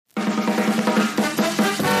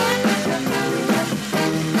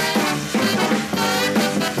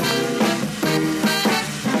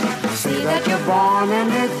born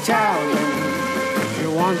an Italian.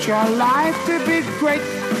 You want your life to be great.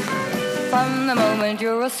 From the moment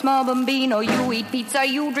you're a small bambino, you eat pizza,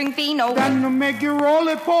 you drink vino. Then to make you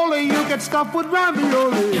roly-poly, you get stuffed with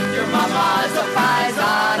ravioli. If your mama's a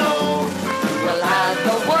paisano, we'll have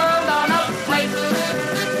the world on a plate.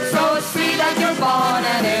 So see that you're born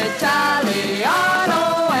an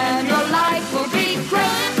Italiano, and your life will be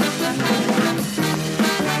great.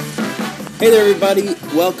 Hey there, everybody.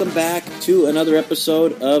 Welcome back to another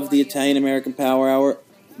episode of the Italian American Power Hour.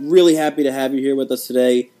 Really happy to have you here with us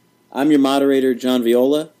today. I'm your moderator, John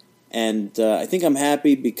Viola, and I think I'm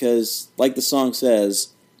happy because, like the song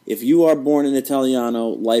says, if you are born an Italiano,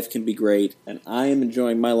 life can be great, and I am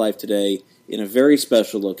enjoying my life today in a very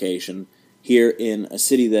special location here in a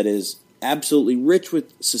city that is absolutely rich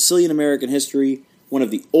with Sicilian-American history, one of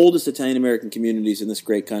the oldest Italian-American communities in this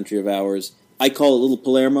great country of ours. I call it Little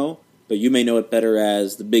Palermo, but you may know it better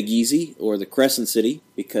as the Big Easy or the Crescent City,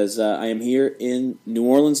 because I am here in New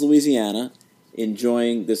Orleans, Louisiana,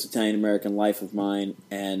 enjoying this Italian-American life of mine,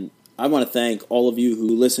 and I want to thank all of you who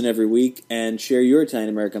listen every week and share your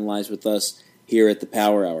Italian-American lives with us here at the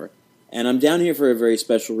Power Hour. And I'm down here for a very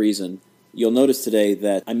special reason. You'll notice today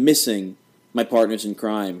that I'm missing my partners in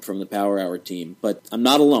crime from the Power Hour team, but I'm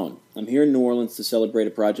not alone. I'm here in New Orleans to celebrate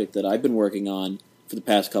a project that I've been working on for the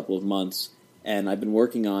past couple of months, and I've been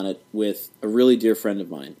working on it with a really dear friend of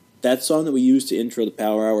mine. That song that we used to intro the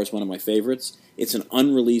Power Hour is one of my favorites. It's an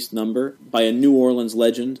unreleased number by a New Orleans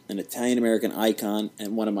legend, an Italian-American icon,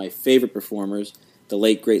 and one of my favorite performers, the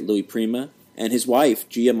late, great Louis Prima, and his wife,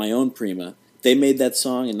 Gia, my own Prima. They made that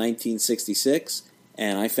song in 1966,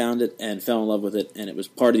 and I found it and fell in love with it, and it was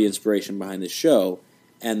part of the inspiration behind this show.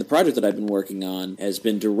 And the project that I've been working on has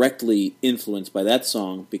been directly influenced by that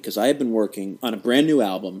song because I have been working on a brand new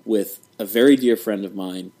album with a very dear friend of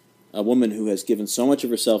mine, a woman who has given so much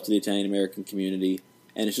of herself to the Italian-American community,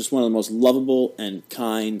 and is just one of the most lovable and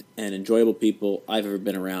kind and enjoyable people I've ever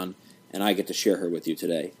been around, and I get to share her with you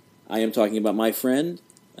today. I am talking about my friend,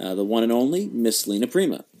 the one and only, Miss Lena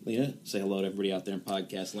Prima. Lena, say hello to everybody out there in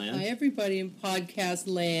podcast land. Hi, everybody in podcast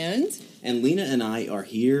land. And Lena and I are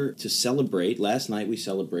here to celebrate. Last night we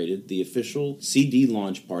celebrated the official CD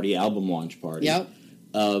launch party, album launch party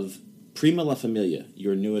of Prima La Famiglia,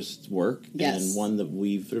 your newest work, and one that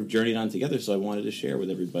we've sort of journeyed on together, so I wanted to share with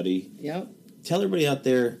everybody. Yep. Tell everybody out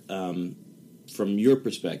there, from your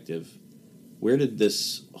perspective, where did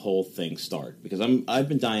this whole thing start? Because I've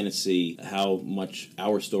been dying to see how much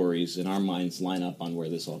our stories and our minds line up on where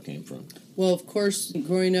this all came from. Well, of course,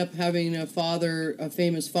 growing up having a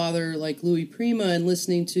famous father like Louis Prima, and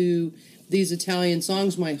listening to these Italian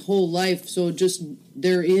songs my whole life, so just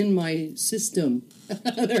they're in my system.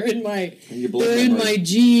 they're in my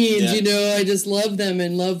genes. You know, I just love them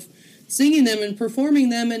and love singing them and performing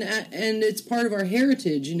them, and it's part of our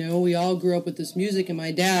heritage. You know, we all grew up with this music, and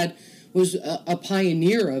my dad was a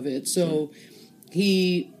pioneer of it. So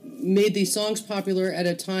he made these songs popular at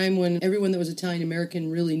a time when everyone that was Italian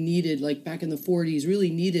American really needed, like back in the 40s, really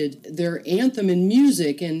needed their anthem in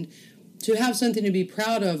music, and to have something to be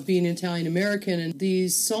proud of being Italian American. And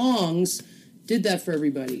these songs did that for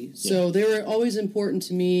everybody. So they were always important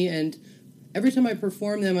to me, and every time I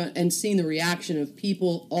perform them and seeing the reaction of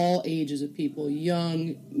people, all ages of people,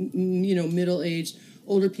 young, middle-aged,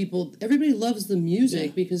 older people, everybody loves the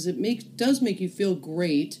music because it does make you feel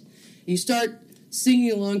great. You start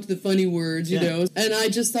singing along to the funny words, you know. And I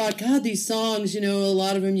just thought, God, these songs, a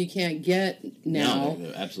lot of them you can't get now.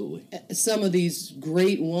 No, absolutely. Some of these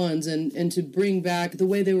great ones, and to bring back the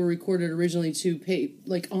way they were recorded originally, to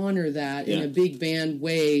honor that in a big band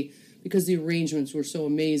way, because the arrangements were so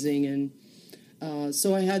amazing. And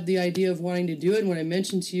so I had the idea of wanting to do it, and when I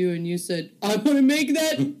mentioned to you, and you said, I want to make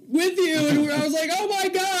that with you, and I was like, oh my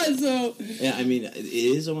God, so... Yeah, I mean, it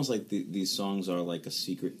is almost like these songs are like a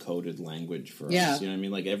secret coded language for us, you know what I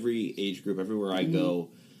mean? Like every age group, everywhere I go,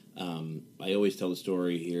 I always tell the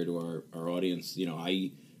story here to our audience,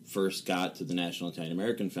 I first got to the National Italian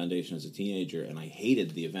American Foundation as a teenager, and I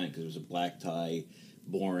hated the event because it was a black tie,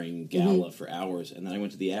 boring gala for hours, and then I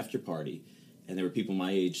went to the after party, and there were people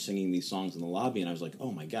my age singing these songs in the lobby, and I was like,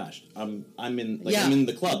 "Oh my gosh, I'm in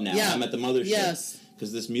the club now. I'm at the mothership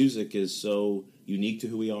because this music is so unique to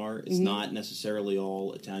who we are. It's not necessarily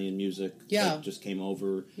all Italian music that just came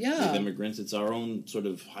over with immigrants. It's our own sort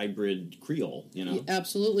of hybrid Creole, Yeah,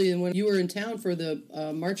 absolutely. And when you were in town for the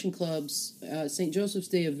Marching Club's St. Joseph's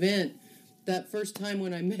Day event, that first time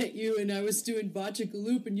when I met you and I was doing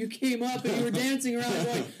Bachagaloop and you came up and you were dancing around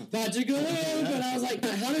going, Bachagaloop, and I was like,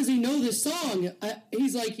 how does he know this song?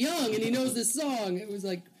 He's like young and he knows this song. It was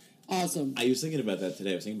like awesome. I was thinking about that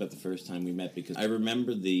today. I was thinking about the first time we met because I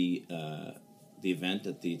remember the the event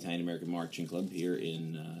at the Italian American Marching Club here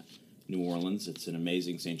in New Orleans. It's an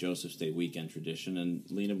amazing St. Joseph's Day weekend tradition, and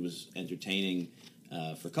Lena was entertaining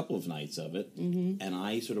for a couple of nights of it, and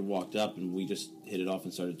I sort of walked up and we just hit it off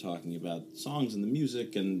and started talking about songs and the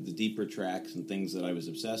music and the deeper tracks and things that I was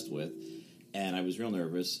obsessed with, and I was real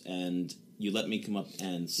nervous, and you let me come up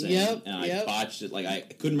and sing, and I botched it. Like, I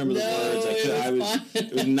couldn't remember the words.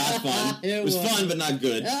 It was not fun. It was fun, but not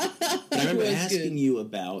good. But I remember asking you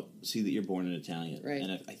about See That You're Born an Italian, right.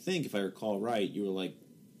 And I think, if I recall right, you were like,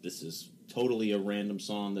 this is totally a random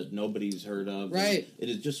song that nobody's heard of. Right. It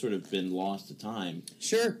has just sort of been lost to time.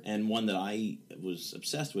 Sure. And one that I was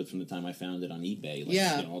obsessed with from the time I found it on eBay,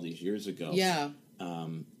 like, all these years ago. Yeah.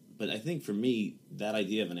 But I think for me, that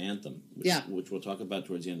idea of an anthem, which we'll talk about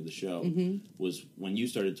towards the end of the show, was when you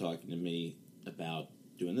started talking to me about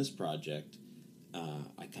doing this project,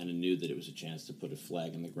 I kind of knew that it was a chance to put a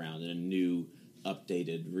flag in the ground and a new,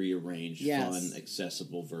 updated, rearranged, fun,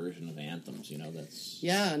 accessible version of anthems. That's...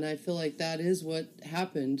 Yeah, and I feel like that is what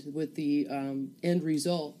happened with the end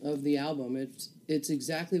result of the album. It's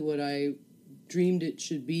exactly what I dreamed it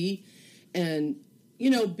should be. And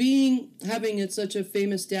having it such a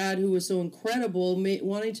famous dad who was so incredible,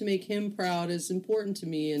 wanting to make him proud is important to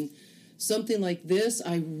me. And something like this,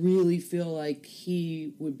 I really feel like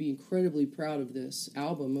he would be incredibly proud of this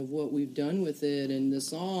album, of what we've done with it and the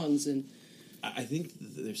songs. And I think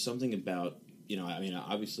there's something about,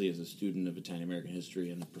 obviously as a student of Italian American history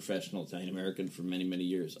and a professional Italian American for many, many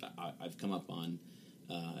years, I've come up on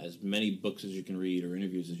as many books as you can read or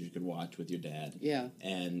interviews as you can watch with your dad. Yeah.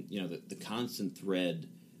 And, the constant thread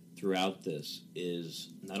throughout this is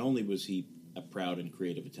not only was he a proud and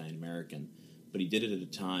creative Italian American, but he did it at a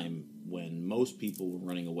time when most people were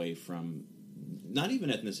running away from not even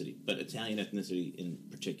ethnicity, but Italian ethnicity in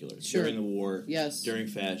particular. Sure. During the war, yes. During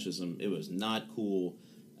fascism, it was not cool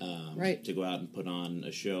to go out and put on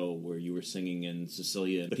a show where you were singing in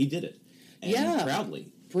Sicilian. But he did it. And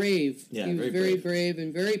proudly. Brave. Yeah, he was very brave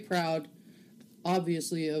and very proud,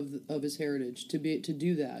 obviously, of his heritage. To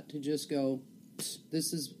do that, to just go,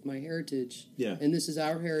 this is my heritage, and this is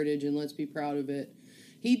our heritage, and let's be proud of it.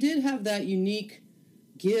 He did have that unique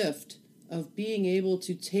gift of being able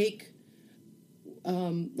to take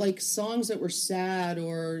like songs that were sad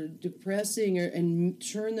or depressing and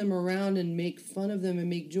turn them around and make fun of them and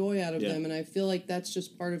make joy out of them. And I feel like that's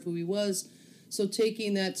just part of who he was. So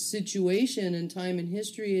taking that situation and time in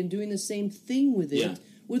history and doing the same thing with it,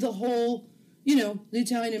 with a whole, the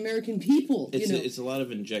Italian American people. It's a lot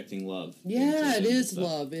of injecting love. Yeah, it is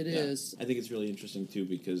love. It is. I think it's really interesting, too,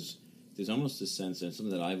 because there's almost this sense, and it's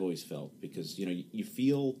something that I've always felt, because, you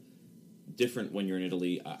feel different when you're in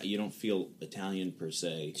Italy. You don't feel Italian per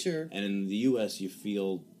se. Sure. And in the U.S., you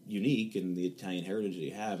feel unique in the Italian heritage that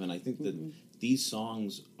you have. And I think that these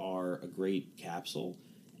songs are a great capsule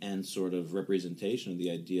and sort of representation of the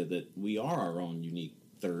idea that we are our own unique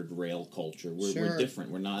third rail culture. We're different.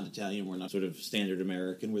 We're not Italian. We're not sort of standard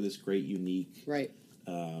American. We're this great, unique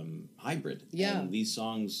hybrid. Yeah. And these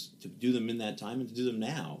songs, to do them in that time and to do them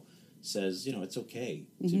now, says, it's okay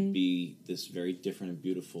to be this very different and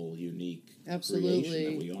beautiful, unique creation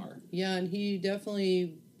that we are. Yeah, and he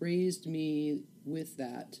definitely raised me with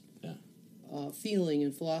that feeling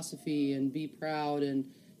and philosophy and be proud, and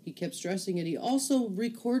he kept stressing it. He also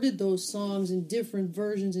recorded those songs in different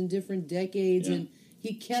versions in different decades, and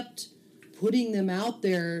he kept putting them out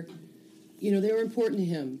there. They were important to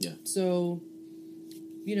him. Yeah. So,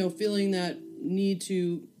 feeling that need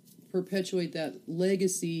to perpetuate that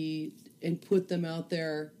legacy and put them out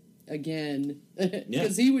there again,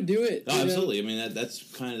 because he would do it. Oh, absolutely. I mean, that's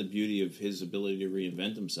kind of the beauty of his ability to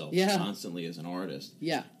reinvent himself constantly as an artist.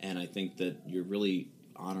 Yeah. And I think that you're really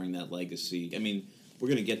honoring that legacy. I mean, we're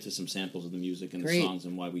going to get to some samples of the music and the songs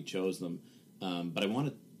and why we chose them, but I want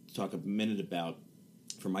to talk a minute about,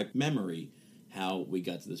 from my memory, how we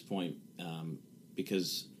got to this point,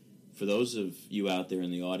 because for those of you out there in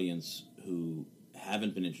the audience who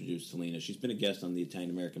haven't been introduced to Lena, she's been a guest on the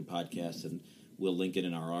Italian American podcast, and we'll link it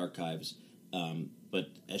in our archives. But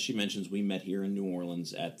as she mentions, we met here in New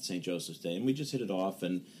Orleans at St. Joseph's Day, and we just hit it off,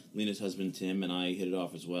 and Lena's husband Tim and I hit it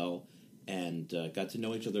off as well, and got to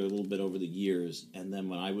know each other a little bit over the years. And then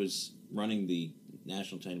when I was running the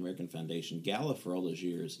National Italian American Foundation Gala for all those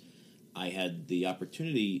years, I had the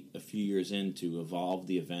opportunity a few years in to evolve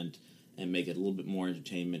the event and make it a little bit more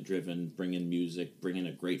entertainment-driven, bring in music, bring in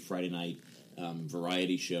a great Friday night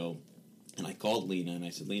variety show. And I called Lena, and I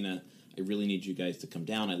said, Lena, I really need you guys to come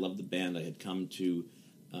down. I love the band. I had come to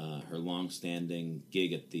her long-standing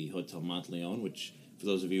gig at the Hotel Monteleone, which, for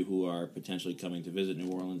those of you who are potentially coming to visit New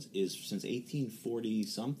Orleans, is since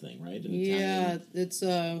 1840-something, right? It's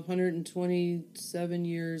 127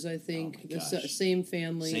 years, I think. Oh, the same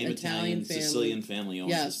family, Same Italian family. Sicilian family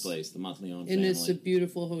owns this place, the Monteleone family. And it's a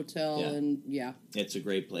beautiful hotel, and It's a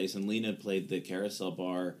great place. And Lena played the Carousel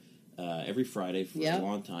Bar every Friday for a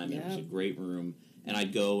long time. It was a great room. And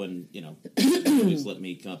I'd go and, please let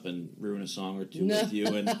me come up and ruin a song or two with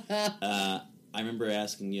you. And I remember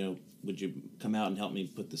asking, would you come out and help me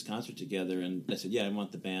put this concert together? And I said, yeah, I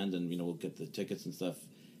want the band, and, we'll get the tickets and stuff.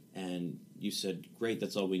 And you said, great,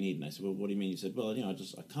 that's all we need. And I said, well, what do you mean? You said, well, I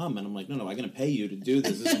come. And I'm like, no, I'm going to pay you to do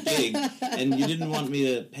this. This is big. And you didn't want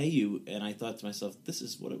me to pay you. And I thought to myself, this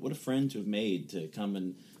is what a friend to have made, to come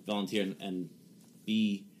and volunteer and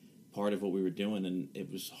be part of what we were doing. And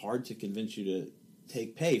it was hard to convince you to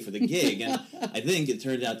take pay for the gig, and I think it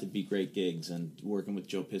turned out to be great gigs, and working with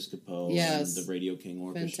Joe Piscopo and the Radio King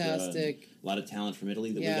Orchestra. Fantastic. A lot of talent from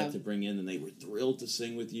Italy that we got to bring in, and they were thrilled to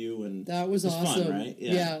sing with you, and that was awesome. Fun, right?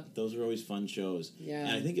 Yeah. Those are always fun shows. Yeah.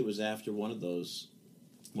 And I think it was after one of those,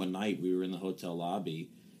 one night we were in the hotel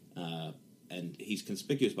lobby, and he's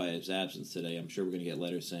conspicuous by his absence today. I'm sure we're going to get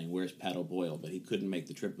letters saying, where's Pat O'Boyle? But he couldn't make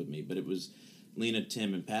the trip with me. But it was Lena,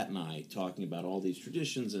 Tim, and Pat and I talking about all these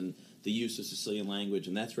traditions and the use of Sicilian language,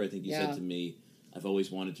 and that's where I think you said to me, I've always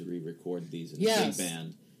wanted to re-record these in a big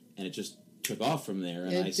band, and it just took off from there,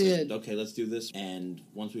 and I said, okay, let's do this, and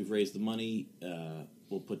once we've raised the money,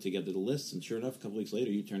 we'll put together the lists, and sure enough, a couple weeks later,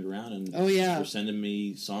 you turned around and were sending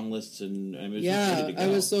me song lists, and I mean, it was ready to go. I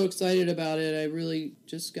was so excited about it. I really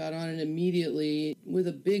just got on it immediately with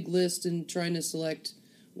a big list and trying to select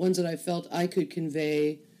ones that I felt I could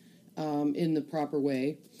convey in the proper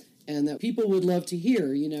way, and that people would love to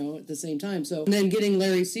hear, at the same time. So, and then getting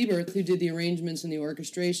Larry Seaberth, who did the arrangements and the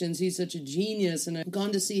orchestrations, he's such a genius, and I've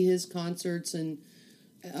gone to see his concerts and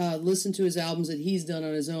listened to his albums that he's done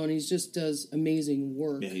on his own. He just does amazing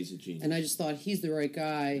work. Yeah, he's a genius. And I just thought he's the right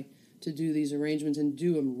guy to do these arrangements and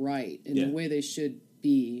do them right in the way they should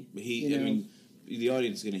be. I mean, the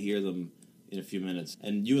audience is going to hear them in a few minutes.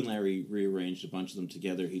 And you and Larry rearranged a bunch of them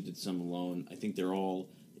together. He did some alone. I think they're all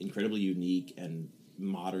incredibly unique and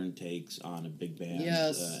modern takes on a big band.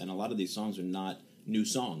 Yes. And a lot of these songs are not new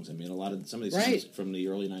songs. I mean, some of these songs from the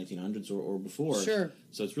early 1900s or before. Sure.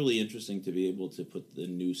 So it's really interesting to be able to put the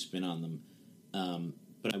new spin on them.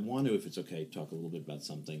 But I want to, if it's okay, talk a little bit about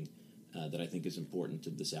something that I think is important to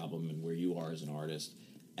this album and where you are as an artist.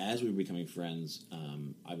 As we were becoming friends,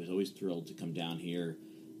 I was always thrilled to come down here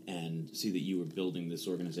and see that you were building this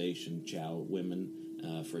organization, Chow Women,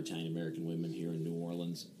 for Italian-American women here in New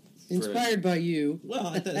Orleans. Inspired by you.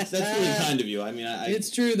 Well, that's really kind of you. I mean, it's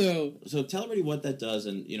true, though. So tell everybody what that does.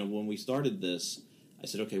 And, when we started this, I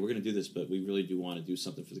said, okay, we're going to do this, but we really do want to do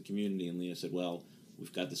something for the community. And Lena said, well,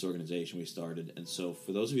 we've got this organization we started. And so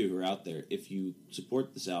for those of you who are out there, if you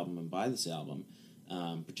support this album and buy this album,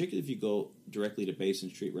 particularly if you go directly to Basin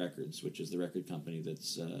Street Records, which is the record company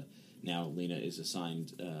that's now Lena is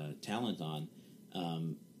assigned talent on,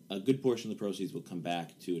 a good portion of the proceeds will come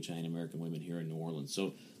back to Italian-American women here in New Orleans.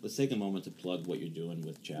 So let's take a moment to plug what you're doing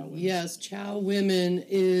with Chow Women. Yes, Chow Women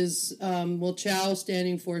is, Chow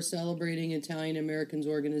standing for Celebrating Italian-Americans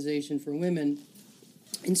Organization for Women.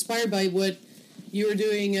 Inspired by what you were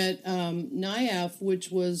doing at IAP,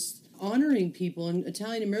 which was honoring people and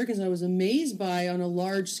Italian-Americans. I was amazed by, on a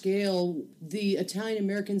large scale, the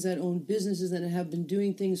Italian-Americans that own businesses that have been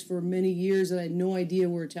doing things for many years that I had no idea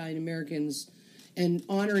were Italian-Americans, and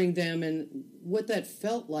honoring them and what that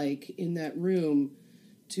felt like in that room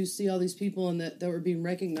to see all these people and that were being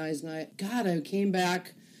recognized. And I came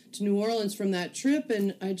back to New Orleans from that trip,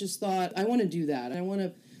 and I just thought, I want to do that. I want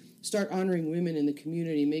to start honoring women in the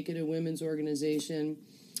community, make it a women's organization.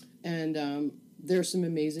 And there's some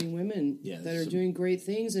amazing women that are doing great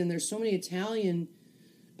things, and there's so many Italian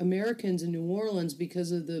Americans in New Orleans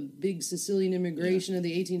because of the big Sicilian immigration of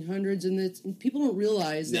the 1800s, and people don't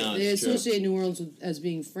realize that they associate New Orleans as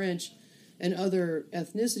being French and other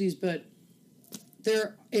ethnicities, but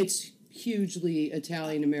it's hugely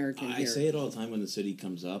Italian American here. I say it all the time when the city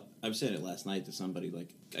comes up. I was saying it last night to somebody.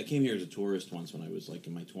 Like, I came here as a tourist once when I was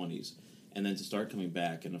in my 20s, and then to start coming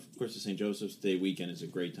back, and of course the St. Joseph's Day weekend is a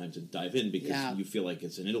great time to dive in because you feel like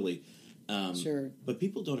it's in Italy. Sure. But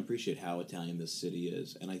people don't appreciate how Italian this city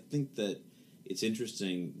is. And I think that it's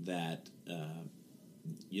interesting that,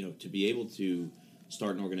 to be able to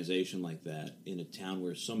start an organization like that in a town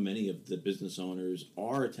where so many of the business owners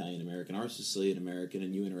are Italian-American, are Sicilian-American,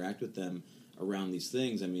 and you interact with them around these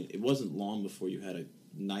things. I mean, it wasn't long before you had a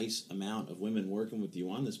nice amount of women working with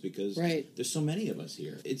you on this because there's so many of us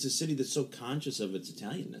here. It's a city that's so conscious of its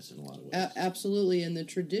Italianness in a lot of ways. Absolutely, and the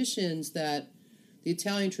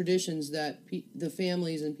Italian traditions that the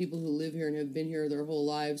families and people who live here and have been here their whole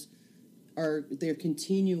lives they're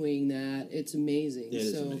continuing that. It's amazing. It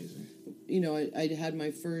is amazing. You know, I had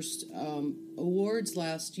my first awards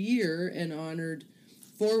last year and honored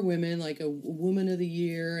 4 women, like a Woman of the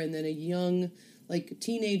Year, and then a young, like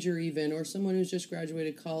teenager even, or someone who's just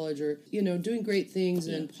graduated college, or, you know, doing great things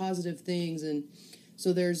and positive things. And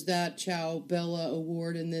so there's that Ciao Bella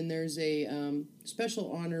Award, and then there's a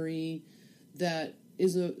special honoree that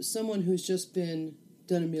is someone who's just done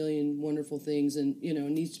a million wonderful things and, you know,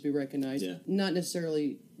 needs to be recognized. Yeah. Not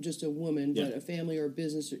necessarily just a woman, but a family or a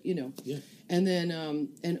business, or, you know. Yeah. And then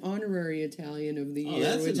an honorary Italian of the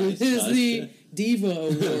year, which is the Diva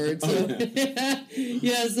Award. So,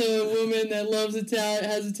 so a woman that loves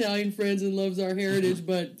has Italian friends and loves our heritage,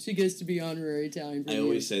 but she gets to be honorary Italian. I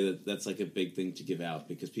always say that's like a big thing to give out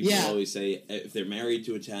because people always say if they're married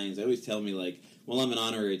to Italians, they always tell me like, well, I'm an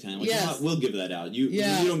honorary Italian. Like, we'll give that out. You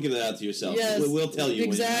don't give that out to yourself. Yes, we'll tell you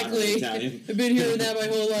exactly. When you're an honorary Italian. I've been hearing that my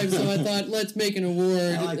whole life, so I thought, let's make an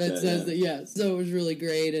award that says that. Yes, so it was really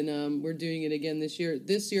great, and we're doing it again this year.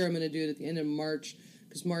 This year I'm going to do it at the end of March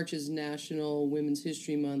because March is National Women's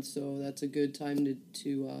History Month, so that's a good time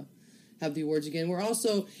to have the awards again. We're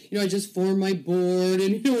also, you know, I just formed my board,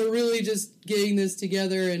 and, you know, we're really just getting this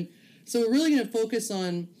together, and so we're really going to focus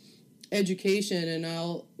on education, and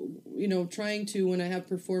I'll, you know, trying to, when I have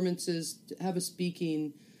performances, have a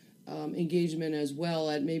speaking engagement as well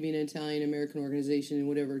at maybe an Italian American organization in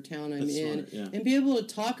whatever town I'm in, and be able to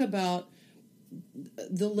talk about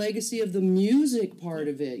the legacy of the music part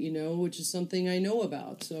of it, you know, which is something I know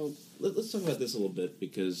about. So let's talk about this a little bit,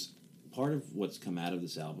 because part of what's come out of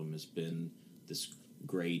this album has been this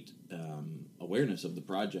great awareness of the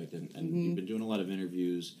project, and you've been doing a lot of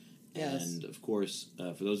interviews. Yes. And, of course,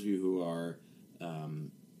 for those of you who are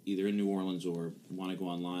either in New Orleans or want to go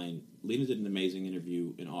online, Lena did an amazing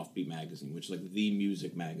interview in Offbeat Magazine, which is like the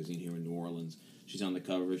music magazine here in New Orleans. She's on the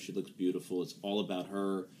cover. She looks beautiful. It's all about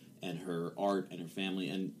her and her art and her family.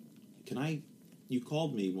 And you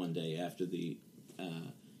called me one day after the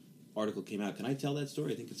article came out. Can I tell that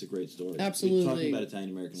story? I think it's a great story. Absolutely. You're talking about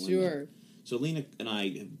Italian-American women. Sure. So Lena and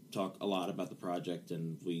I talk a lot about the project,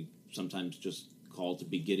 and we sometimes just call to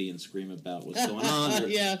be giddy and scream about what's going on.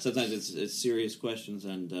 Or sometimes it's serious questions,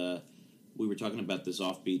 and we were talking about this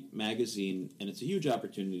Offbeat magazine, and it's a huge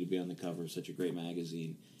opportunity to be on the cover of such a great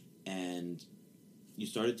magazine. And you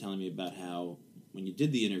started telling me about how when you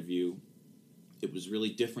did the interview, it was really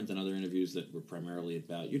different than other interviews that were primarily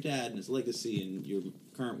about your dad and his legacy and your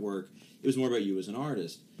current work. It was more about you as an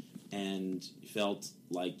artist, and you felt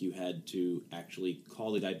like you had to actually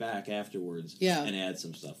call the guy back afterwards and add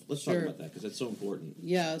some stuff. Let's talk about that, because that's so important.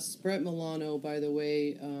 Yes, Brett Milano, by the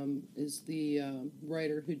way, is the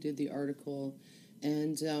writer who did the article,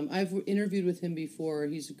 and I've interviewed with him before.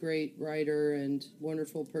 He's a great writer and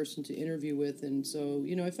wonderful person to interview with, and so,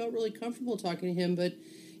 you know, I felt really comfortable talking to him, but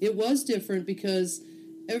it was different because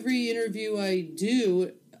every interview I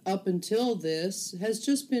do up until this has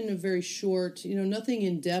just been a very short, you know, nothing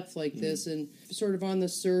in depth like this, and sort of on the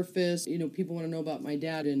surface. You know, people want to know about my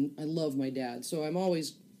dad, and I love my dad, so I'm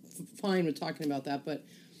always fine with talking about that, but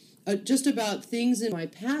just about things in my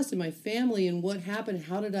past and my family and what happened.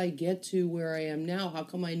 How did I get to where I am now? How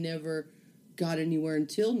come I never got anywhere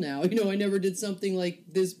until now? You know, I never did something like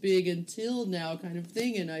this big until now, kind of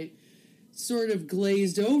thing, and I sort of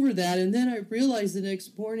glazed over that, and then I realized the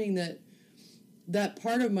next morning that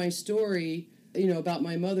part of my story, you know, about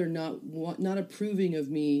my mother not approving of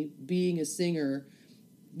me being a singer,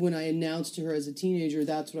 when I announced to her as a teenager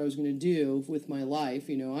that's what I was going to do with my life,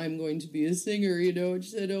 you know, I'm going to be a singer, you know, and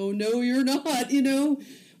she said, oh, no, you're not, you know.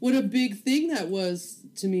 What a big thing that was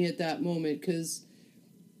to me at that moment, because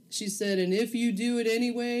she said, and if you do it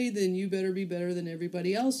anyway, then you better be better than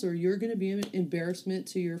everybody else, or you're going to be an embarrassment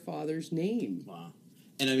to your father's name. Wow.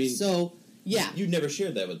 And I mean... So... Yeah. You never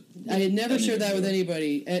shared that with... I had never shared that with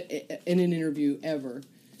anybody in an interview, ever.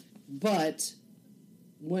 But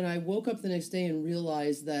when I woke up the next day and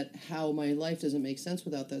realized that how my life doesn't make sense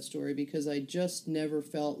without that story, because I just never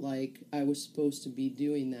felt like I was supposed to be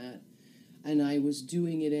doing that. And I was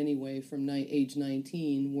doing it anyway from age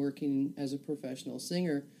 19, working as a professional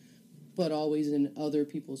singer, but always in other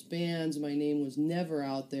people's bands. My name was never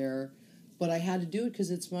out there. But I had to do it because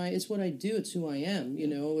it's what I do. It's who I am. You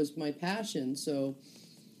know, it was my passion. So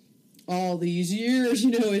all these years, you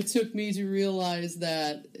know, it took me to realize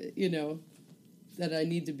that, you know, that I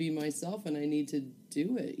need to be myself and I need to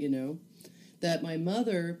do it, you know. That my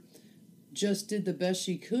mother, just did the best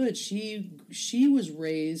she could. She was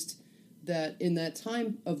raised that in that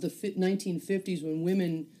time of the 1950s when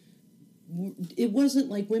women, it wasn't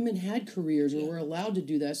like women had careers or were allowed to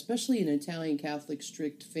do that, especially in an Italian Catholic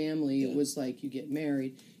strict family. It was like you get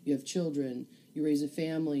married, you have children, you raise a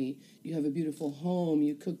family, you have a beautiful home,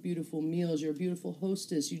 you cook beautiful meals, you're a beautiful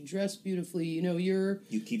hostess, you dress beautifully,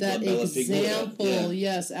 you keep that example.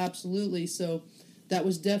 Yes, absolutely. So that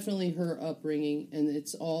was definitely her upbringing, and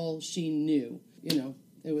it's all she knew.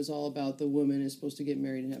 It was all about the woman is supposed to get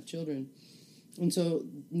married and have children. And so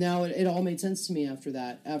now it all made sense to me after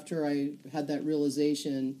that, after I had that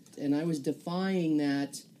realization, and I was defying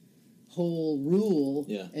that whole rule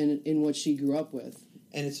in what she grew up with.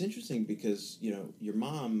 And it's interesting because, your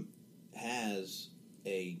mom has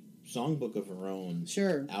a songbook of her own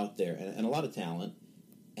out there and a lot of talent.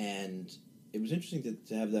 And it was interesting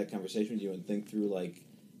to have that conversation with you and think through, like,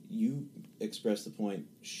 you expressed the point,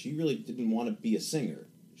 she really didn't want to be a singer.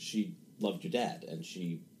 She loved your dad, and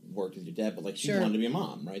she worked with your dad, but, like, she wanted to be a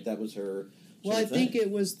mom, right? That was her I think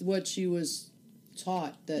it was what she was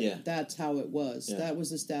taught, that's how it was. Yeah. That was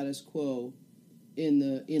the status quo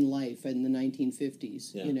in life in the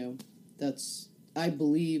 1950s. Yeah. I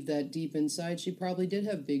believe that deep inside she probably did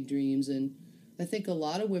have big dreams, and I think a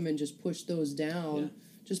lot of women just pushed those down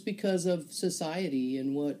just because of society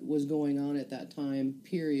and what was going on at that time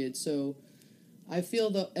period. So I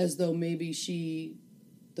feel as though maybe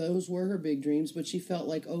those were her big dreams, but she felt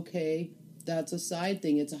like, okay, that's a side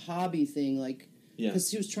thing, it's a hobby thing, like,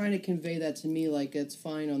 because she was trying to convey that to me, like, it's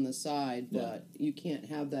fine on the side, but you can't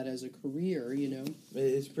have that as a career,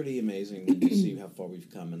 It's pretty amazing when you see how far we've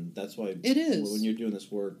come, and that's why it is. When you're doing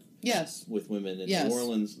this work with women in New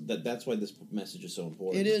Orleans, that's why this message is so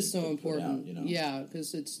important. It is so important,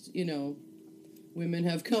 because it's, women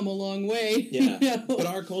have come a long way. Yeah, but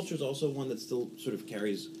our culture is also one that still sort of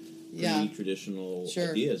carries pretty traditional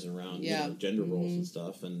ideas around gender roles and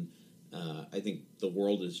stuff, and I think the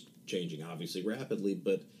world is changing, obviously, rapidly,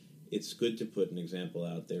 but it's good to put an example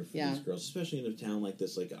out there for these girls, especially in a town like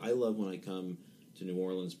this. Like, I love when I come to New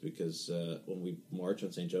Orleans because when we march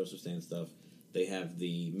on St. Joseph's Day and stuff, they have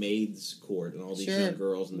the maids court and all these young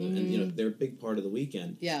girls, and they're a big part of the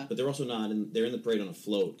weekend. Yeah. But they're also they're in the parade on a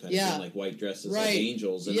float, kind of in, like, white dresses, like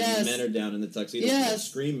angels, and the men are down in the tuxedos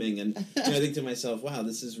screaming, and I think to myself, wow,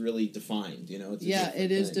 this is really defined, It's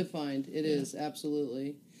it is defined. It is,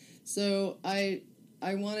 absolutely. So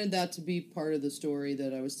I wanted that to be part of the story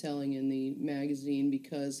that I was telling in the magazine,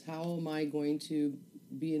 because how am I going to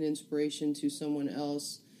be an inspiration to someone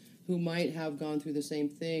else who might have gone through the same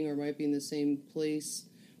thing or might be in the same place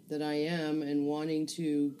that I am and wanting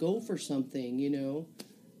to go for something,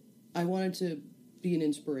 I wanted to be an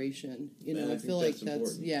inspiration. I feel like that's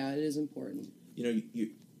important. Yeah, it is important.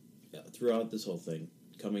 You throughout this whole thing,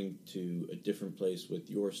 coming to a different place with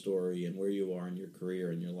your story and where you are in your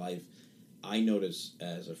career and your life, I notice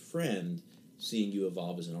as a friend seeing you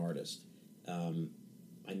evolve as an artist.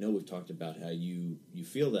 I know we've talked about how you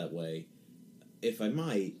feel that way. If I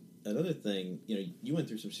might, another thing, you went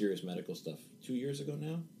through some serious medical stuff 2 years ago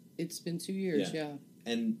now? It's been 2 years, yeah.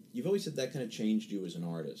 And you've always said that kind of changed you as an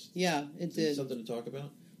artist. Yeah, it did. Something to talk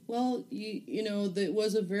about? Well, it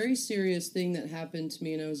was a very serious thing that happened to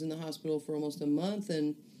me, and I was in the hospital for almost a month,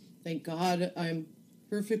 and thank God I'm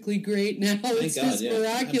perfectly great now. It's just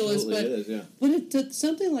miraculous. Absolutely, it is, but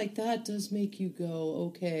something like that does make you go,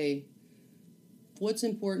 okay, what's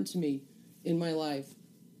important to me in my life?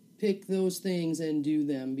 Pick those things and do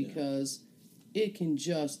them, because it can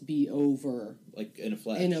just be over. Like in a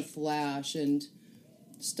flash. In a flash, and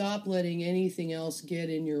stop letting anything else get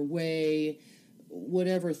in your way.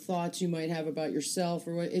 Whatever thoughts you might have about yourself,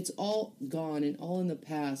 it's all gone and all in the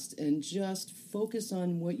past, and just focus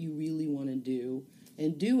on what you really want to do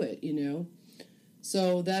and do it,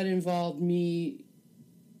 So that involved me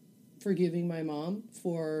forgiving my mom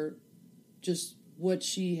for just what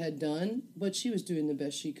she had done, but she was doing the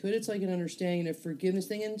best she could. It's like an understanding and a forgiveness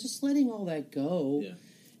thing, and just letting all that go,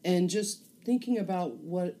 and just thinking about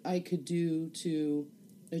what I could do to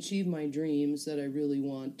achieve my dreams that I really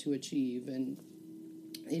want to achieve. And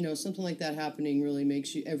something like that happening really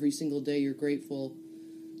makes you, every single day you're grateful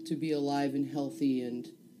to be alive and healthy. And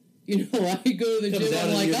I go to the gym,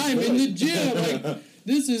 I'm like, I'm in the gym, like,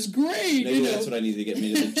 this is great. Maybe that's what I need to get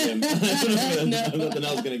me to the gym. Nothing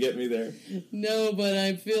else going to get me there. No, but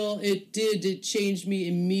I feel it changed me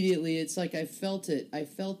immediately. It's like I felt it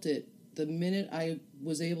the minute I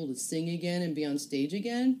was able to sing again and be on stage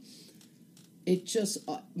again. It just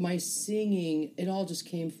my singing, it all just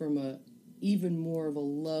came from even more of a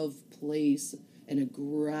love place and a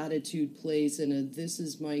gratitude place and this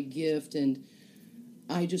is my gift, and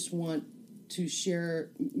I just want to share,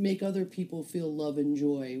 make other people feel love and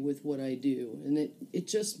joy with what I do. And it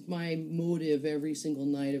just, my motive every single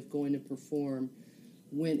night of going to perform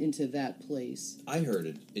went into that place. I heard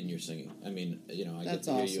it in your singing. I mean, I That's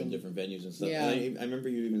get to hear you in awesome. different venues and stuff. Yeah. And I remember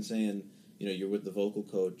you even saying, you're with the vocal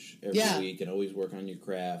coach every week and always work on your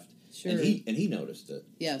craft. Sure. And he noticed it.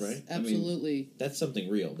 Yes, right? absolutely. I mean, that's something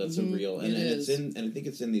real. That's a real, and is. and I think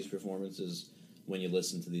it's in these performances when you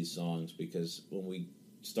listen to these songs, because when we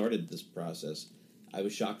started this process, I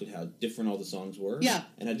was shocked at how different all the songs were. Yeah.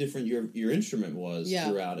 And how different your instrument was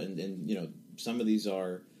throughout. And some of these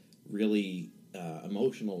are really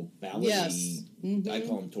emotional, ballady. Yes. Mm-hmm. I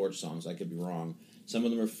call them torch songs. I could be wrong. Some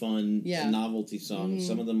of them are fun, novelty songs. Mm-hmm.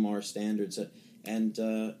 Some of them are standards.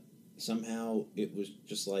 And somehow it was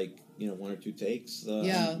just like, one or two takes.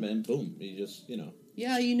 And boom, you just,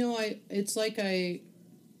 Yeah, it's like I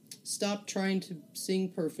stopped trying to sing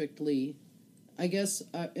perfectly. I guess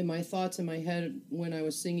in my thoughts in my head when I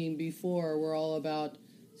was singing before were all about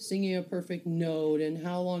singing a perfect note and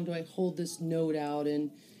how long do I hold this note out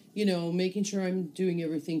and, making sure I'm doing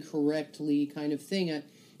everything correctly kind of thing.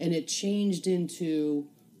 And it changed into,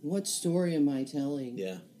 what story am I telling?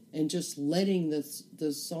 Yeah. And just letting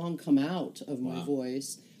the song come out of my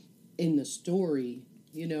voice in the story.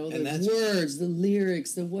 The words, the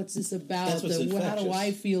lyrics, the what's this about, how do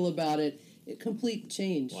I feel about it. Complete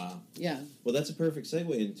change. Wow. Yeah. Well, that's a perfect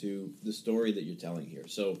segue into the story that you're telling here.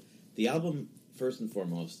 So the album, first and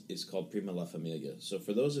foremost, is called Prima La Famiglia. So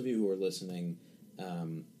for those of you who are listening,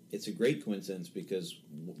 it's a great coincidence because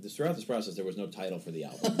throughout this process there was no title for the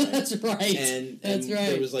album. Right? That's right. And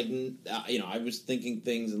there was like, I was thinking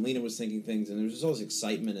things and Lena was thinking things and there was just all this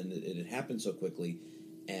excitement and it had happened so quickly.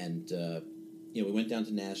 And, we went down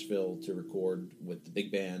to Nashville to record with the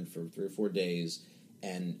big band for 3 or 4 days.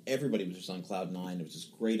 And everybody was just on cloud nine. It was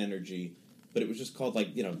just great energy, but it was just called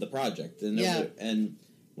the project. And and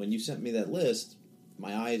when you sent me that list,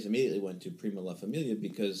 my eyes immediately went to Prima La Famiglia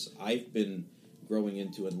because I've been growing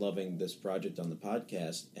into and loving this project on the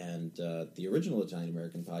podcast. And the original Italian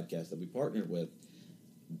American podcast that we partnered with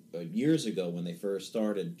years ago when they first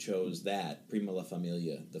started chose that Prima La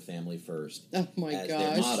Familia, the family first, oh my as gosh.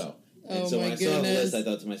 their motto. And so when I saw the list, I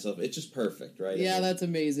thought to myself, it's just perfect, right? Yeah, that's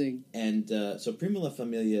amazing. And so Prima La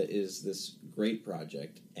Familia is this great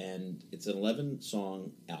project, and it's an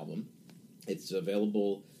 11-song album. It's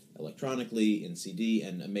available electronically, in CD,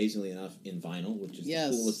 and amazingly enough, in vinyl, which is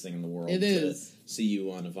the coolest thing in the world. It is. To see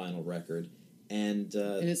you on a vinyl record. And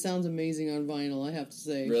it sounds amazing on vinyl, I have to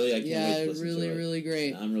say. Really? I can't wait to listen really, to it. really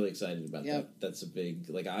great. I'm really excited about that. That's a big,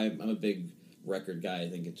 I'm a big record guy. I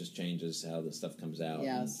think it just changes how the stuff comes out.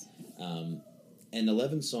 Yes. And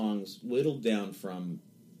 11 songs whittled down from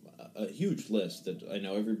a huge list that I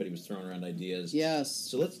know everybody was throwing around ideas. Yes.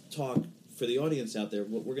 So let's talk, for the audience out there,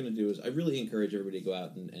 what we're going to do is I really encourage everybody to go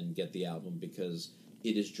out and get the album because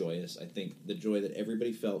it is joyous. I think the joy that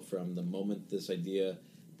everybody felt from the moment this idea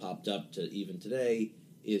popped up to even today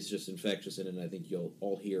is just infectious in it, and I think you'll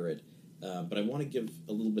all hear it. But I want to give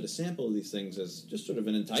a little bit of sample of these things as just sort of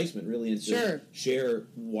an enticement, really, and to share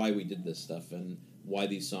why we did this stuff and why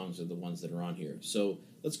these songs are the ones that are on here. So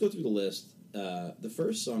let's go through the list. The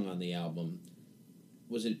first song on the album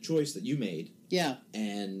was a choice that you made. Yeah.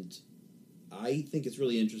 And I think it's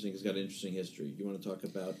really interesting. It's got an interesting history. You want to talk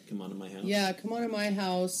about Come On to My House? Yeah, Come On to My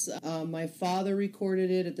House. My father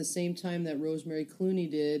recorded it at the same time that Rosemary Clooney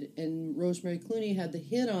did, and Rosemary Clooney had the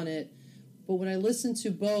hit on it. But when I listen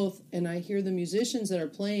to both and I hear the musicians that are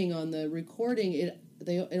playing on the recording,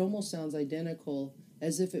 it almost sounds identical,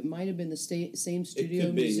 as if it might have been the same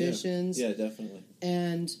studio musicians. Yeah, definitely.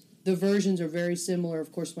 And the versions are very similar.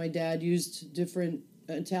 Of course, my dad used different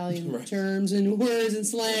Italian terms and words and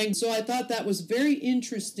slang. So I thought that was very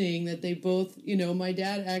interesting that they both, my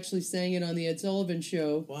dad actually sang it on the Ed Sullivan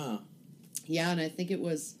Show. Wow. Yeah, and I think it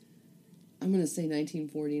was, I'm going to say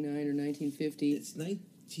 1949 or 1950. It's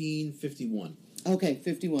 1951. Okay,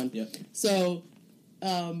 51. Yep. So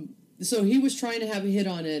he was trying to have a hit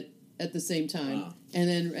on it at the same time. Wow.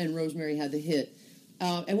 And Rosemary had the hit.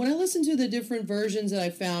 And when I listened to the different versions that I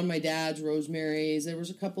found, my dad's, Rosemary's, there was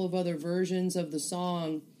a couple of other versions of the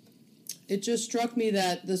song, it just struck me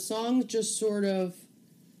that the song just sort of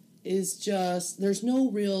is just, there's no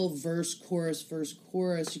real verse, chorus.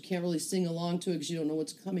 You can't really sing along to it because you don't know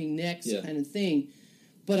what's coming next kind of thing.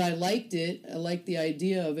 But I liked it. I liked the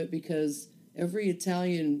idea of it because every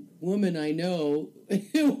Italian woman I know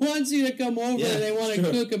wants you to come over. They want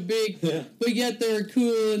to cook a big, but yet they're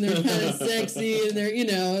cool and they're kind of sexy and they're,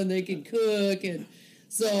 and they can cook. And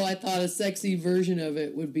so I thought a sexy version of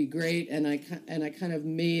it would be great. And I kind of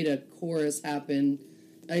made a chorus happen.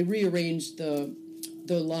 I rearranged the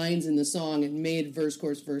the lines in the song and made verse,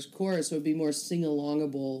 chorus, so it'd be more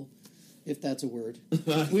sing-alongable, if that's a word.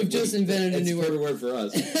 We've just invented a new word. It's a word for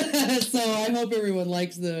us. So I hope everyone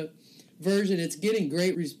likes the version. It's getting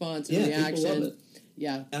great response and reaction. People love it.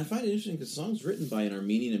 Yeah. And I find it interesting because the song's written by an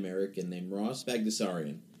Armenian-American named Ross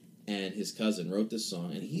Bagdasarian, and his cousin wrote this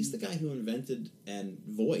song, and he's the guy who invented and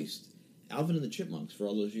voiced Alvin and the Chipmunks for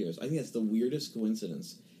all those years. I think that's the weirdest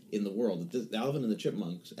coincidence in the world. Alvin and the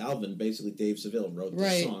Chipmunks, Alvin, basically Dave Seville, wrote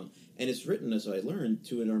this song, and it's written, as I learned,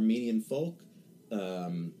 to an Armenian folk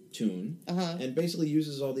tune, and basically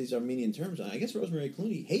uses all these Armenian terms. I guess Rosemary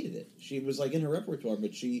Clooney hated it. She was like in her repertoire,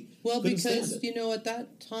 but she couldn't stand it. You know, at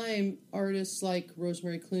that time, artists like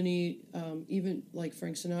Rosemary Clooney, even like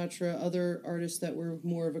Frank Sinatra, other artists that were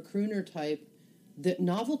more of a crooner type, that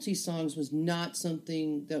novelty songs was not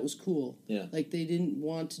something that was cool. Yeah. Like they didn't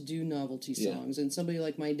want to do novelty songs, and somebody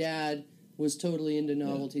like my dad was totally into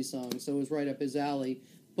novelty songs, so it was right up his alley.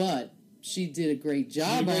 But she did a great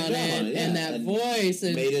job on it, and that voice,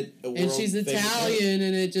 and made it a world and she's Italian,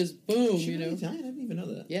 and it just boom, Is she you know. Italian? I didn't even know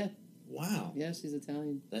that. Yeah. Wow. Yeah, she's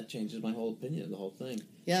Italian. That changes my whole opinion of the whole thing.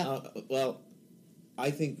 Yeah. Well, I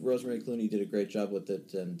think Rosemary Clooney did a great job with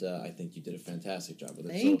it, and I think you did a fantastic job with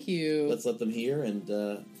it. Thank you. Let's let them hear,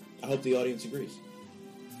 and I hope the audience agrees.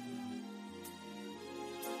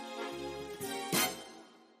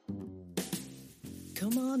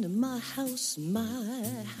 Come on to my house,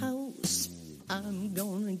 my house. I'm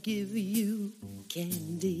gonna give you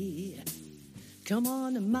candy. Come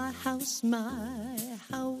on to my house, my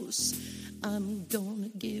house. I'm gonna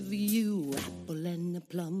give you apple and a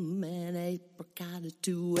plum and apricot or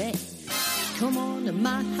two. Hey. Come on to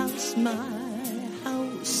my house, my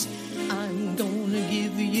house. I'm gonna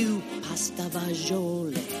give you pasta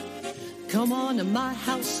fagioli. Come on to my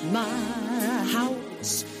house, my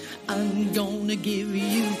house. I'm gonna give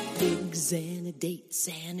you pigs and dates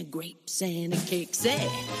and grapes and cakes. Hey,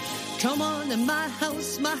 come on to my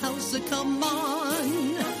house, come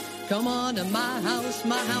on. Come on to my house,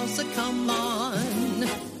 come on.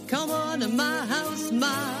 Come on to my house,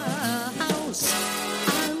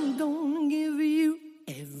 I'm gonna give you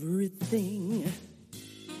everything.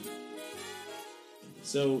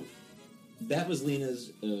 So that was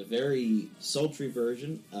Lena's very sultry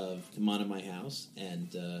version of Come On to My House,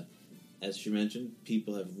 and as she mentioned,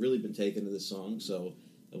 people have really been taken to this song, so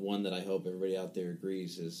the one that I hope everybody out there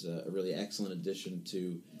agrees is a really excellent addition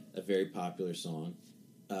to a very popular song.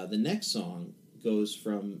 The next song goes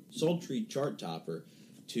from sultry chart topper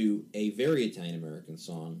to a very Italian-American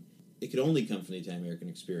song. It could only come from the Italian-American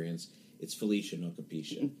experience. It's Felicia No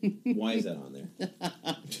Capisce. Why is that on there?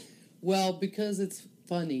 Well, because it's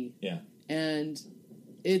funny. Yeah. And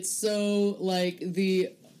it's so like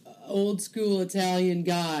the old school Italian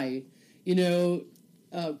guy, you know,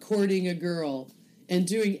 courting a girl and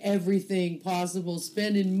doing everything possible,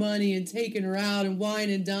 spending money and taking her out and wine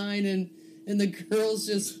and dine, and the girl's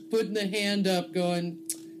just putting the hand up going,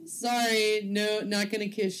 sorry, no, not going to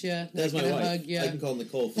kiss you. That's my wife. Hug you. I can call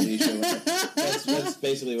Nicole Felicia. That's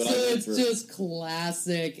basically what I went through. So it's just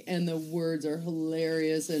classic, and the words are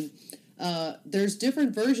hilarious, and there's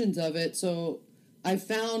different versions of it, so I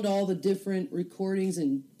found all the different recordings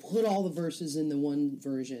and put all the verses in the one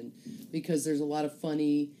version because there's a lot of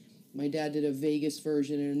funny. My dad did a Vegas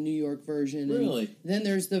version and a New York version. Really? And then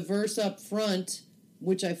there's the verse up front,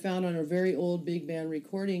 which I found on a very old big band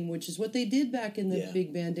recording, which is what they did back in the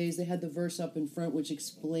big band days. They had the verse up in front, which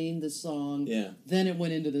explained the song. Yeah. Then it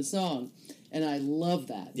went into the song. And I love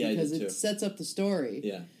that because it sets up the story.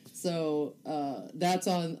 Yeah. So that's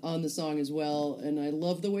on the song as well, and I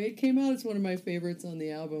love the way it came out. It's one of my favorites on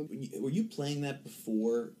the album. Were you playing that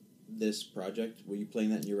before this project? Were you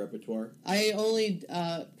playing that in your repertoire? I only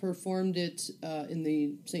performed it in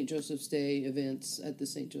the St. Joseph's Day events, at the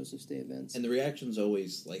St. Joseph's Day events. And the reaction's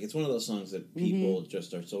always, like, it's one of those songs that people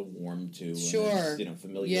just are so warm to. Sure. And you know,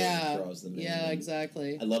 familiarity draws them in. Yeah,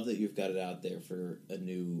 exactly. I love that you've got it out there for a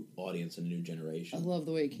new audience and a new generation. I love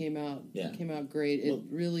the way it came out. Yeah. It came out great. It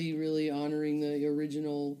really, really honoring the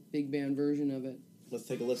original big band version of it. Let's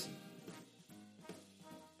take a listen.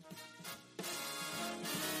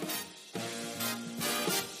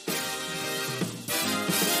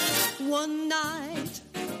 One night,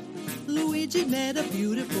 Luigi met a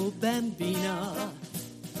beautiful bambina,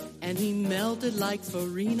 and he melted like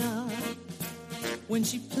farina when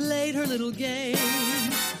she played her little game.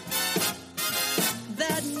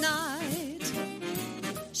 That night,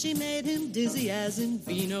 she made him dizzy as in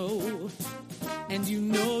vino, and you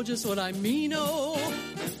know just what I mean, oh,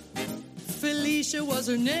 Felicia was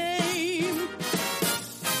her name.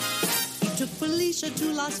 He took Felicia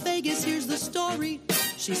to Las Vegas, here's the story.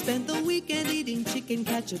 She spent the weekend eating chicken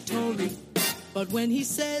cacciatore. But when he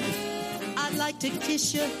said, I'd like to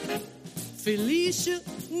kiss you, Felicia,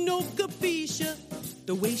 no capisce,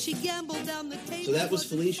 the way she gambled down the table. So that was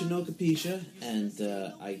Felicia No Capisce, and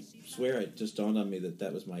I swear it just dawned on me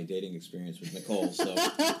that was my dating experience with Nicole, so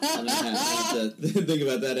I'm going to have to think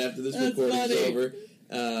about that after this recording's over.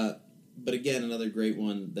 But again, another great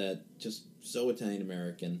one that just so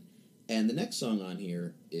Italian-American. And the next song on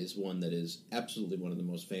here is one that is absolutely one of the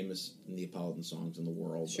most famous Neapolitan songs in the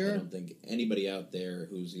world. Sure. I don't think anybody out there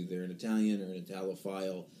who's either an Italian or an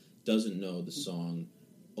Italophile doesn't know the song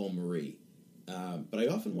O Marie. But I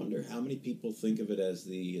often wonder how many people think of it as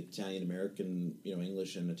the Italian-American,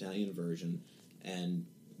 English and Italian version, and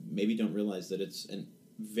maybe don't realize that it's a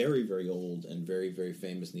very, very old and very, very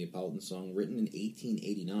famous Neapolitan song written in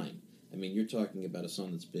 1889. I mean, you're talking about a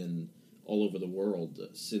song that's been all over the world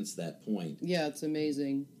since that point. Yeah, it's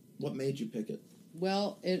amazing. What made you pick it?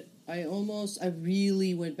 Well, I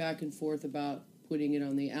really went back and forth about putting it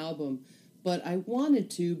on the album, but I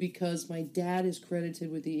wanted to because my dad is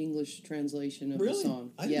credited with the English translation of the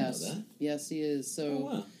song. I didn't know that. Yes, he is. So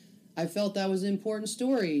wow. I felt that was an important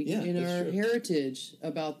story in our true. heritage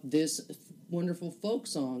about this wonderful folk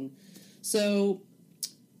song. So,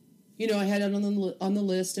 I had it on the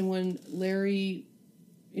list, and when Larry,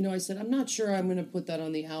 I said, I'm not sure I'm going to put that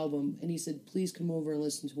on the album, and he said, please come over and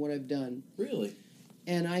listen to what I've done. Really?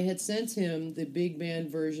 And I had sent him the big band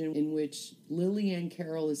version in which Lillian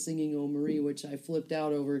Carroll is singing O Marie, which I flipped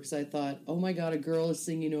out over because I thought, oh my God, a girl is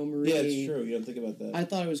singing O Marie. Yeah, it's true. You don't think about that. I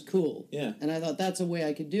thought it was cool. Yeah. And I thought that's a way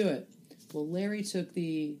I could do it. Well, Larry took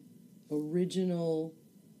the original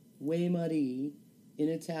Way Marie in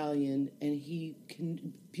Italian, and he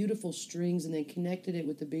beautiful strings, and then connected it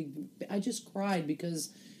with the big. I just cried because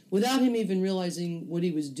without him even realizing what he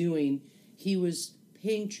was doing, he was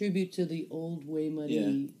paying tribute to the old Way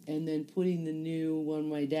Marie and then putting the new one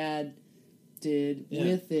my dad did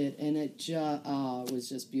with it, and it was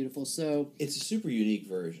just beautiful. So it's a super unique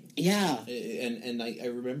version. Yeah, and I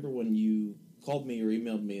remember when you called me or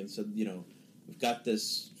emailed me and said, we've got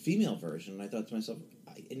this female version, and I thought to myself,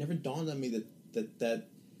 it never dawned on me that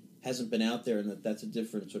hasn't been out there, and that's a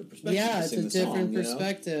different sort of perspective. Yeah, it's a different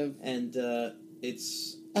perspective, and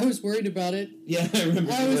it's. I was worried about it. Yeah, I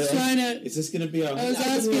remember. I was trying to. Is this going to be on? I was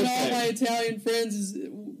asking all my Italian friends,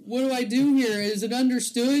 what do I do here? Is it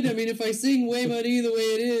understood? I mean, if I sing Way Marie the way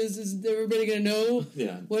it is everybody going to know?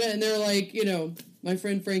 Yeah. What? And they're like, my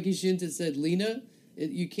friend Frankie Shinta said, Lena,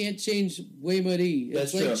 you can't change Way Marie.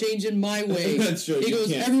 It's like changing my way. That's true. He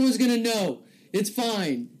goes, everyone's going to know. It's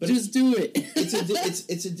fine. But just do it. It's a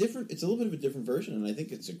little bit of a different version, and I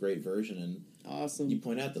think it's a great version. And awesome. You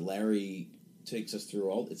point out that Larry takes us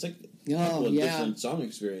through it's like a couple of different song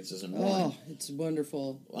experiences in one. Oh, it's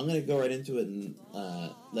wonderful. Well, I'm going to go right into it and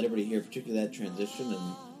let everybody hear, particularly that transition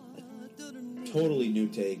and a totally new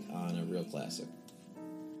take on a real classic.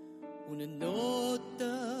 Una notte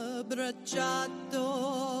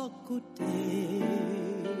abbracciato con te,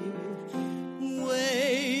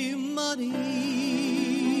 Way Marie,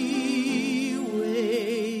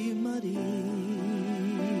 Way Marie,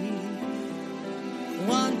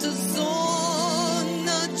 quanto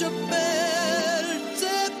sonna già per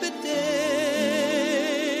te,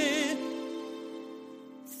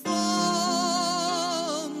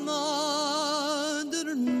 famma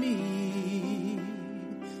dormire,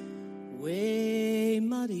 Way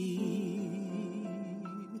Marie,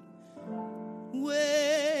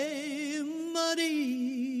 Way Marie.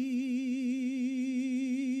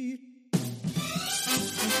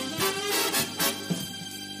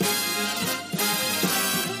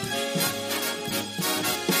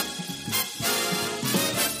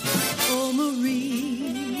 Oh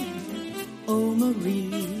Marie, oh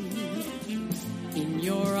Marie, in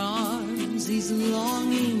your arms he's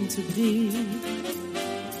longing to be.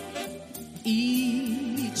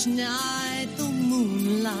 Each night the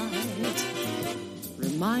moonlight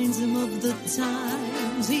reminds him of the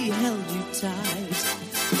times he held you tight.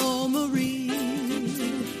 Oh Marie,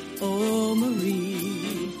 oh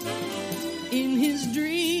Marie, in his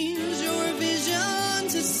dreams your vision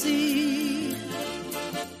to see.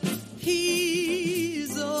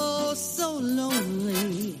 He's oh so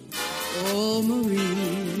lonely. Oh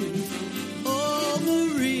Marie, oh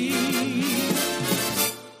Marie.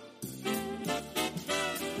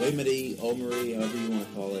 Way Marie, O Marie, however you want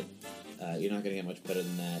to call it, you're not going to get much better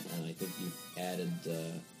than that, and I think you've added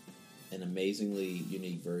an amazingly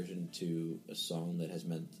unique version to a song that has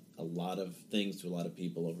meant a lot of things to a lot of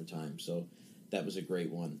people over time, so that was a great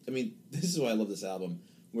one. I mean, this is why I love this album.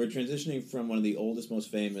 We're transitioning from one of the oldest, most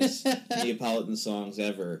famous Neapolitan songs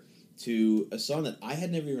ever to a song that I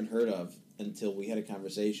had never even heard of until we had a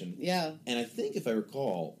conversation. Yeah. And I think, if I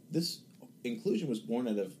recall, this inclusion was born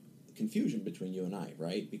out of confusion between you and I,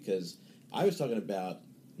 right? Because I was talking about,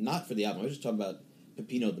 not for the album, I was just talking about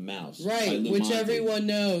Peppino the Mouse. Right, which everyone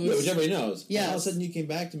knows. Yeah, which everybody knows. Yes. And all of a sudden you came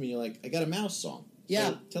back to me and you're like, I got a mouse song. Yeah.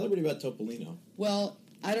 So tell everybody about Topolino. Well,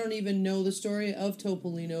 I don't even know the story of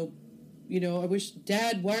Topolino. You know, I wish,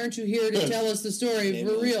 Dad, why aren't you here to tell us the story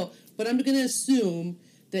for real? But I'm going to assume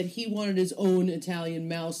that he wanted his own Italian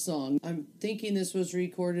mouse song. I'm thinking this was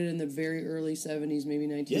recorded in the very early 70s, maybe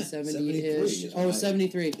 1970-ish. Yeah, 73 Oh,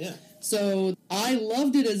 73. Yeah. So I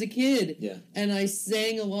loved it as a kid. Yeah. And I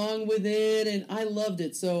sang along with it, and I loved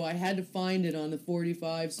it. So I had to find it on the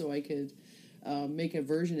 45 so I could make a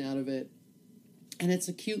version out of it. And it's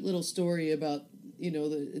a cute little story about, you know,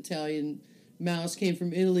 the Italian mouse came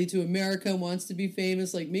from Italy to America and wants to be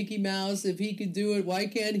famous like Mickey Mouse. If he could do it, why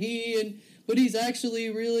can't he? But he's actually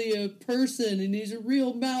really a person, and he's a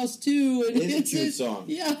real mouse too. And it's a cute song.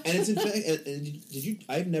 Yeah. And it's in fact, did you?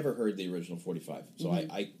 I've never heard the original 45, so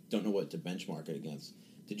Mm-hmm. I don't know what to benchmark it against.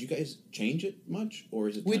 Did you guys change it much, or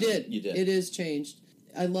is it? We did. You did. It is changed.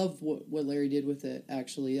 I love what Larry did with it,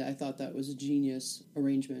 actually. I thought that was a genius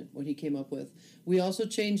arrangement, what he came up with. We also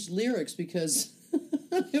changed lyrics because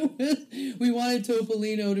we wanted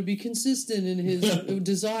Topolino to be consistent in his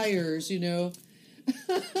desires, you know.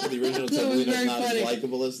 The original That was Topolino's very not funny. as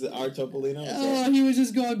likable as our Topolino? Oh, he was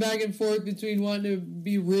just going back and forth between wanting to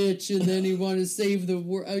be rich and then he wanted to save the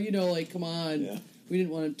world. You know, like, come on. Yeah. We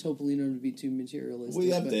didn't want Topolino to be too materialistic.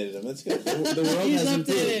 We updated him. That's good. The world He's has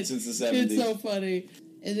improved updated. since the 70s. It's so funny.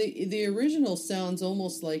 And the original sounds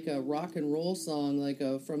almost like a rock and roll song, like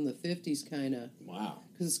a from the 50s kind of. Wow.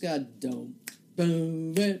 Because it's got boom,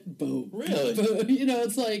 boom, boom. Really? Boom. You know,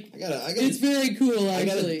 it's like, I gotta, it's very cool,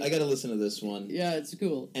 actually. I gotta listen to this one. Yeah, it's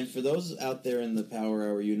cool. And for those out there in the Power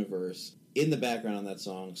Hour universe, in the background on that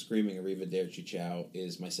song, screaming Arrivederci Ciao,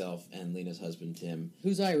 is myself and Lena's husband, Tim.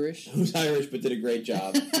 Who's Irish. Who's Irish but did a great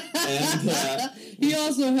job. And he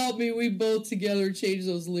also helped me. We both together changed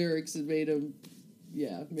those lyrics and made them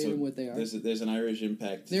what they are. There's an Irish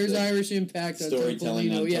impact. There's Irish impact on storytelling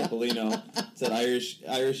Topolino, on yeah. Topolino. It's an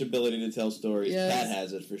Irish ability to tell stories. Yes. Pat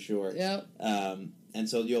has it for sure. Yep. And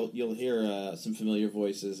so you'll hear some familiar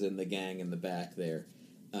voices in the gang in the back there.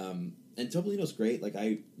 And Topolino's great. Like,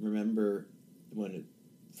 I remember when it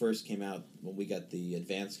first came out, when we got the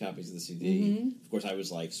advanced copies of the CD. Mm-hmm. Of course, I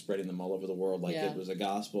was like spreading them all over the world like Yeah. it was a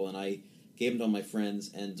gospel, and I gave them to all my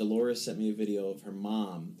friends. And Dolores sent me a video of her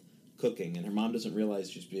mom cooking, and her mom doesn't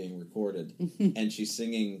realize she's being recorded, and she's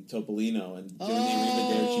singing Topolino and doing the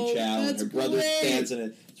Arrivederci Ciao, and her brother's dancing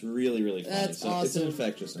it. It's really, really funny. That's so awesome. It's an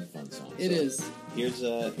infectious and fun song. It is. Here's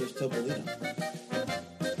Topolino.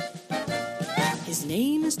 His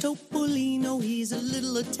name is Topolino, he's a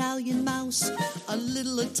little Italian mouse, a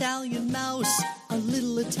little Italian mouse, a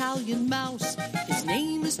little Italian mouse. His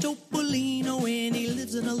name is Topolino and he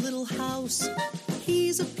lives in a little house.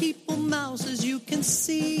 He's a people mouse, as you can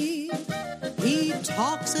see. He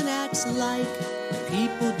talks and acts like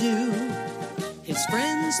people do. His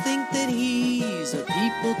friends think that he's a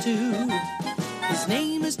people too. His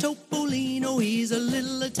name is Topolino, he's a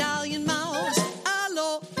little Italian mouse.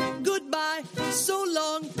 Hello, goodbye, so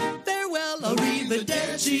long, farewell,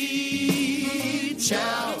 arrivederci,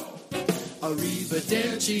 ciao.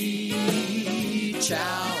 Arrivederci,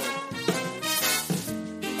 ciao.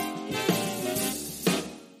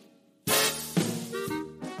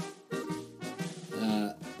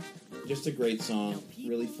 Just a great song,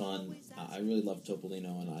 really fun. I really love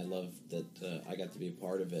Topolino, and I love that I got to be a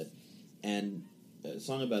part of it. And a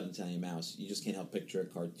song about an Italian mouse, you just can't help picture a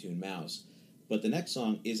cartoon mouse. But the next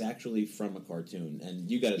song is actually from a cartoon, and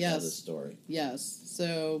you got to tell this story. Yes.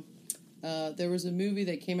 So there was a movie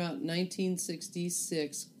that came out in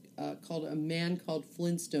 1966 called A Man Called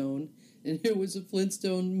Flintstone, and it was a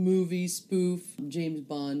Flintstone movie spoof, James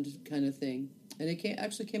Bond kind of thing. And it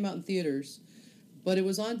actually came out in theaters. But it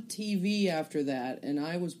was on TV after that, and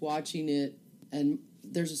I was watching it, and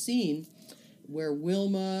there's a scene where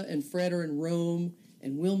Wilma and Fred are in Rome,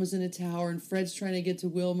 and Wilma's in a tower, and Fred's trying to get to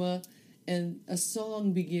Wilma, and a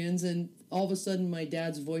song begins, and all of a sudden my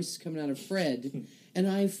dad's voice is coming out of Fred. And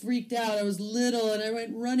I freaked out. I was little, and I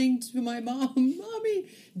went running to my mom. Mommy,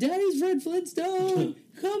 Daddy's Fred Flintstone.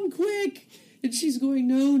 Come quick. And she's going,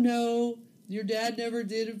 no. Your dad never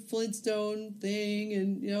did a Flintstone thing,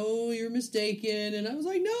 and, you're mistaken. And I was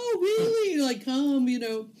like, no, really? Like, come,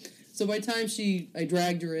 So by the time I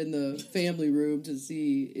dragged her in the family room to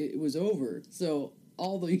see it was over. So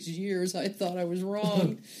all these years, I thought I was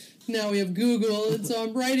wrong. Now we have Google, and so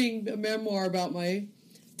I'm writing a memoir about my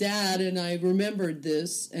Dad and I remembered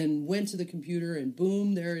this and went to the computer and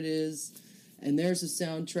boom, there it is. And there's a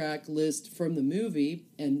soundtrack list from the movie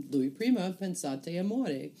and Louis Prima, Pensate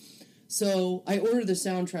Amore. So I ordered the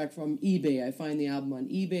soundtrack from eBay. I find the album on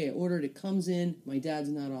eBay. I ordered it. Comes in. My dad's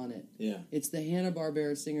not on it. Yeah. It's the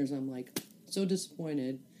Hanna-Barbera Singers. I'm like, so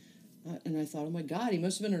disappointed. And I thought, oh my God, he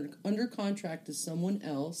must have been under contract to someone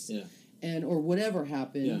else. Yeah. Or whatever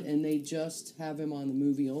happened. Yeah. And they just have him on the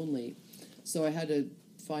movie only. So I had to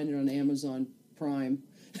find it on Amazon Prime.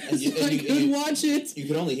 And so I couldn't watch it. You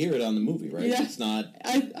could only hear it on the movie, right? Yeah. It's not...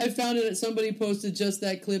 I found it. Somebody posted just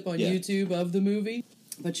that clip on YouTube of the movie.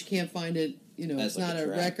 But you can't find it, it's like not a a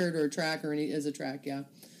track. record or a track or as a track, yeah.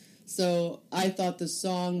 So I thought the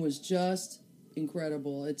song was just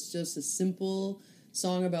incredible. It's just a simple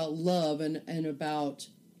song about love and about,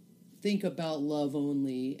 think about love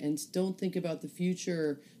only. And don't think about the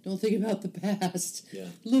future. Don't think about the past. Yeah.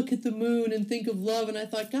 Look at the moon and think of love. And I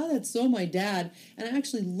thought, God, that's so my dad. And I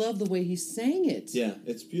actually love the way he sang it. Yeah,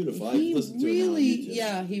 it's beautiful. I He listened to really, it on YouTube.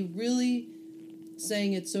 yeah, he really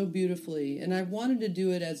sang it so beautifully, and I wanted to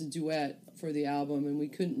do it as a duet for the album, and we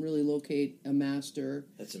couldn't really locate a master.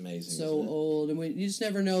 That's amazing. So isn't it? old, and you just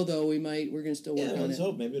never know. Though we're gonna still work on let's it.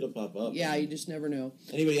 hope. Maybe it'll pop up. Yeah, you just never know.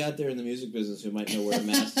 Anybody out there in the music business who might know where a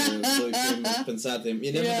master of Louis Prima's Pensate,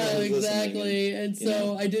 you never know Yeah, who's exactly. listening. And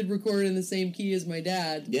so I did record it in the same key as my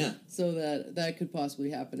dad. Yeah. So that could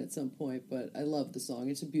possibly happen at some point. But I love the song.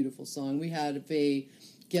 It's a beautiful song. We had a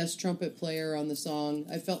guest trumpet player on the song.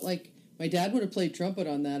 I felt like my dad would have played trumpet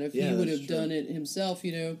on that if he would have done it himself,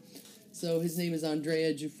 So his name is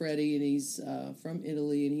Andrea Giuffretti, and he's from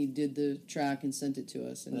Italy, and he did the track and sent it to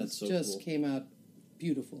us, and That's it so just cool. Came out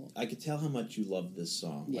beautiful. I could tell how much you love this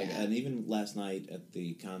song. Yeah. And even last night at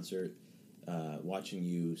the concert, watching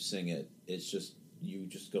you sing it, it's just, you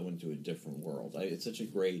just go into a different world. It's such a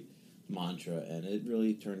great mantra, and it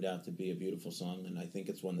really turned out to be a beautiful song, and I think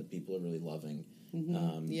it's one that people are really loving.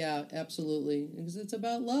 Mm-hmm. Yeah, absolutely, because it's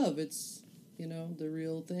about love. It's, the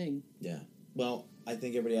real thing. Yeah. Well, I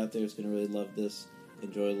think everybody out there is going to really love this.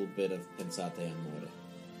 Enjoy a little bit of Pensate Amore.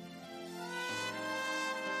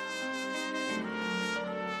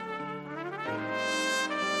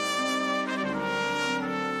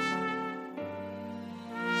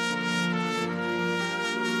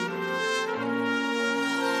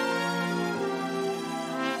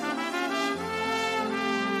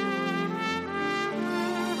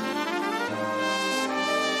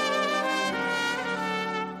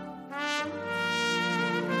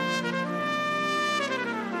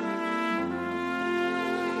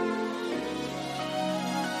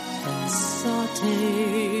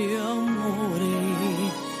 Pensate amore,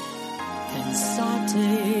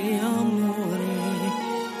 pensate amore,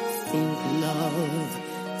 think love,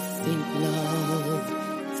 think love,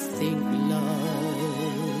 think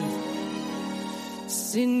love.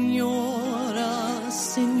 Signora,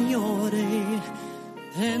 signore,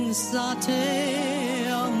 pensate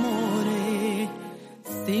amore,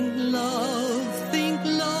 think love, think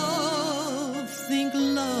love, think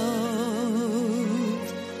love.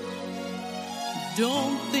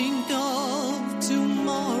 Don't think of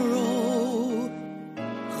tomorrow.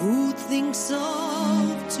 Who thinks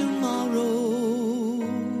of tomorrow?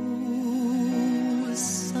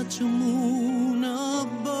 Such a moon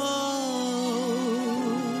above.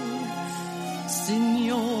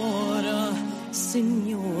 Signora,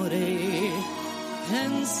 signore,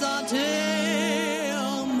 pensate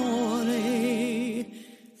amore.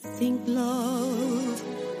 Think love,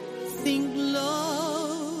 think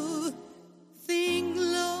love, think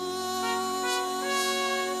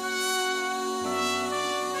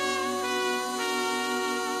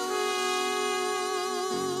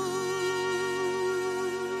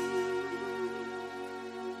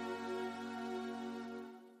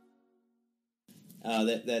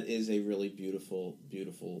That is a really beautiful,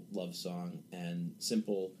 beautiful love song, and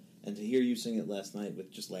simple. And to hear you sing it last night with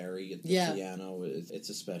just Larry at the piano, it's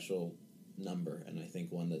a special number, and I think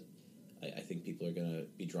one that I think people are going to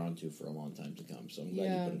be drawn to for a long time to come. So I'm glad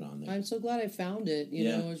you put it on there. I'm so glad I found it. You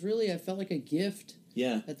know, it was really, I felt like a gift.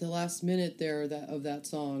 Yeah. At the last minute there of that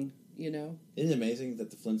song. Isn't it amazing that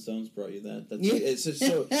the Flintstones brought you that? That's, yeah. It's just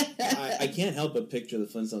so... I can't help but picture the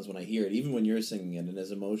Flintstones when I hear it, even when you're singing it, and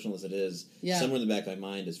as emotional as it is, somewhere in the back of my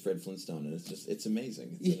mind is Fred Flintstone, and it's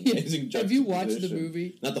amazing. It's an amazing juxtaposition. Have you watched the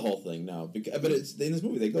movie? Not the whole thing, no. But it's in this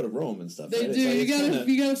movie, they go to Rome and stuff. They right? do. Like,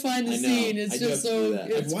 you gotta find the scene. It's just so...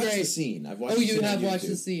 I've watched great. the scene. I've watched oh, the you scene have on watched YouTube.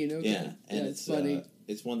 the scene. Okay. Yeah, and it's funny.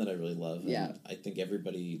 It's one that I really love. Yeah. And I think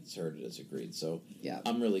everybody's heard it, has agreed. So yeah.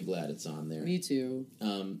 I'm really glad it's on there. Me too.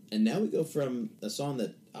 And now we go from a song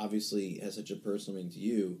that obviously has such a personal meaning to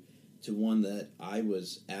you to one that I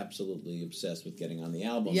was absolutely obsessed with getting on the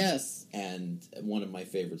album. Yes. And one of my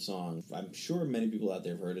favorite songs. I'm sure many people out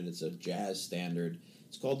there have heard it. It's a jazz standard.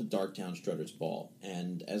 It's called the Darktown Strutter's Ball.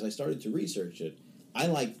 And as I started to research it, I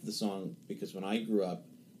liked the song because when I grew up,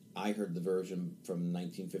 I heard the version from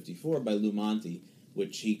 1954 by Lou Monte,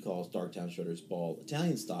 which he calls Darktown Strutter's Ball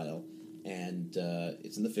Italian style. And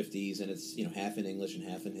it's in the 50s, and it's half in English and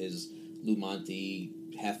half in his Lou Monte,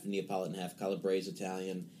 half Neapolitan, half Calabrese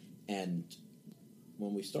Italian. And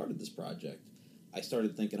when we started this project, I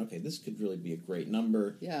started thinking, okay, this could really be a great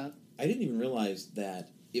number. Yeah. I didn't even realize that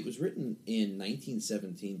it was written in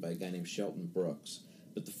 1917 by a guy named Shelton Brooks.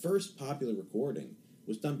 But the first popular recording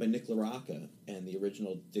was done by Nick LaRocca and the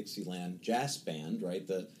original Dixieland Jazz Band, right?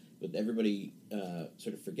 That everybody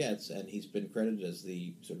sort of forgets, and he's been credited as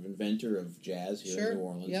the sort of inventor of jazz here in New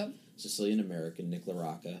Orleans. Yep. Sicilian-American Nick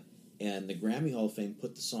LaRocca. And the Grammy Hall of Fame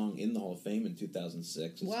put the song in the Hall of Fame in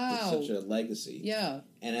 2006. Wow. It's such a legacy. Yeah.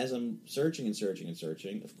 And as I'm searching and searching and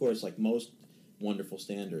searching, of course, like most wonderful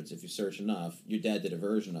standards, if you search enough, your dad did a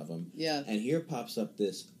version of them. Yeah. And here pops up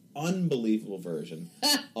this unbelievable version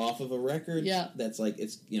off of a record that's like,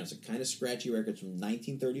 it's a kind of scratchy record from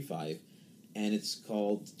 1935, and it's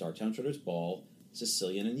called Darktown Strutter's Ball,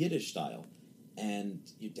 Sicilian and Yiddish style. And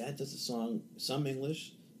your dad does the song, some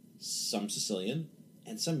English, some Sicilian,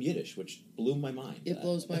 and some Yiddish, which blew my mind. It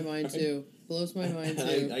blows my mind, too. Blows my mind,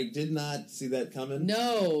 too. I did not see that coming.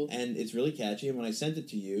 No. And it's really catchy, and when I sent it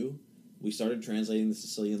to you, we started translating the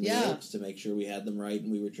Sicilian lyrics to make sure we had them right,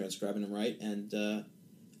 and we were transcribing them right, and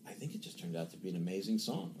I think it just turned out to be an amazing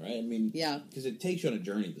song, right? I mean, because it takes you on a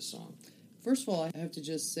journey, the song. First of all, I have to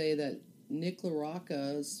just say that Nick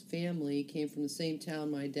LaRocca's family came from the same town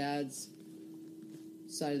my dad's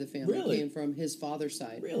side of the family came from, his father's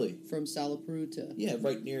side. Really? From Salaparuta. Yeah,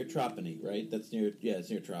 right near Trapani, right? It's near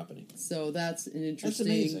Trapani. So that's an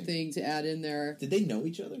interesting thing to add in there. Did they know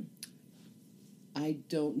each other? I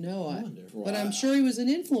don't know. I wonder. But I'm sure he was an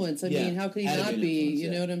influence. I mean, how could he not be?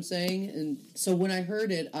 You know what I'm saying? And so when I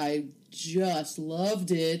heard it, I just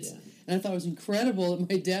loved it. Yeah. And I thought it was incredible that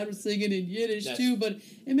my dad was singing in Yiddish, too. But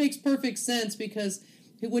it makes perfect sense because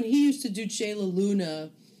when he used to do Che La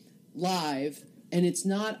Luna live, and it's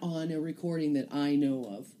not on a recording that I know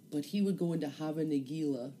of, but he would go into Hava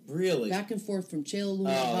Nagila. Really? Back and forth from Che La Luna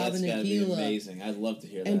to Hava Nagila. Oh, that's gotta be amazing. I'd love to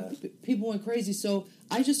hear that. And people went crazy. So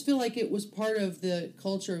I just feel like it was part of the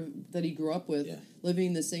culture that he grew up with, living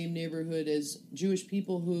in the same neighborhood as Jewish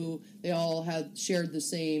people who they all had shared the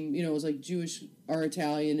same, it was like Jewish are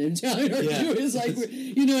Italian and Italian are Jewish. Like,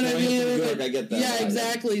 you know what I mean? New York, I get that. Yeah,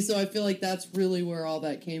 exactly. So I feel like that's really where all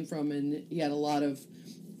that came from. And he had a lot of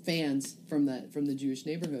fans from the Jewish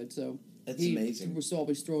neighborhood. So that's amazing. He was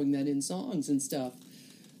always throwing that in songs and stuff.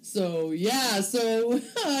 So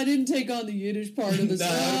I didn't take on the Yiddish part of the song.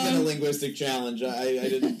 That was a linguistic challenge. I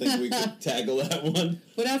didn't think we could tackle that one.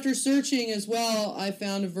 But after searching as well, I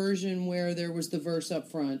found a version where there was the verse up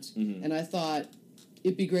front, and I thought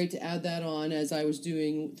it'd be great to add that on as I was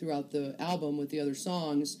doing throughout the album with the other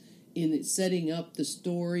songs in setting up the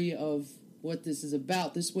story of what this is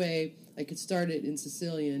about. This way, I could start it in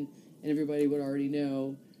Sicilian, and everybody would already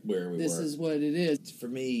know where we this is what it is. For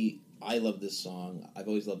me, I love this song. I've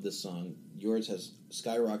always loved this song. Yours has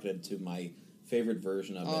skyrocketed to my favorite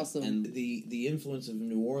version of it. And the influence of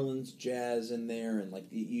New Orleans jazz in there, and like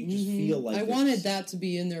you just feel like I wanted that to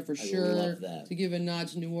be in there for sure. I love that. To give a nod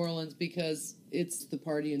to New Orleans because it's the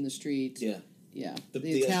party in the street. Yeah. Yeah, the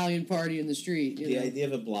Italian party in the street. The idea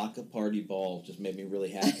of a block of party ball just made me really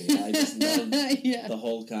happy. I just loved the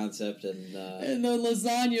whole concept. And the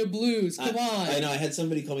lasagna blues, come on. I know, I had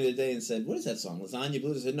somebody call me the other day and said, what is that song, Lasagna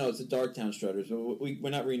Blues? I said, no, it's the Darktown Strutters. We're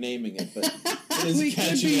not renaming it, but it is a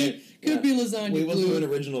catchy name. Could be Lasagna Blues. We will do an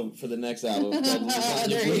original for the next album called Lasagna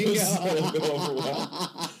there Blues. You go. So it'll go over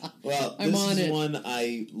well. Well, this is one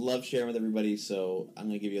I love sharing with everybody, so I'm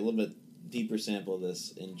going to give you a little bit deeper sample of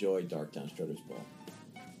this. Enjoy Darktown Strutters Ball.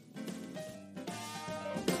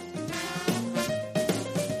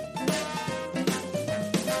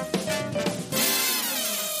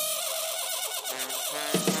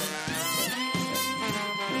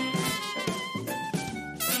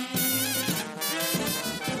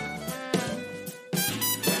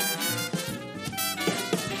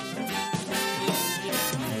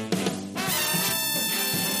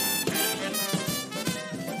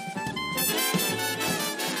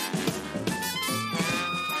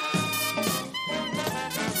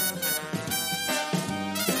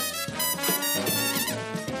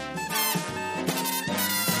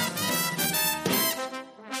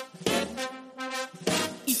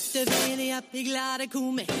 Piglare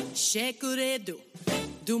come sceccure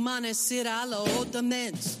domani sera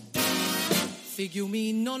all'ottamento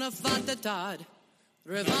figumi non affattatad.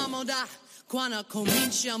 Revamo da quando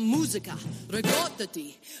comincia musica,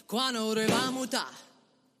 ricordati quando revamo da.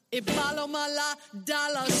 E ballo mala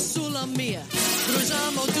dalla sulla mia,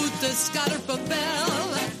 bruciamo tutte scarpe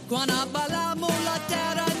belle, quando balliamo la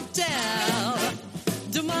tarantella.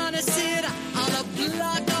 Domani sera alla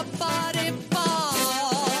placa party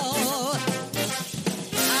ball.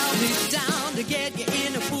 I'll be down to get you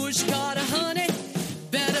in a push car, honey.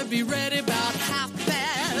 Better be ready about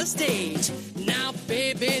 8:30. Now,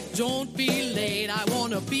 baby, don't be late. I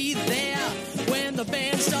wanna be there when the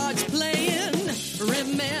band starts playing.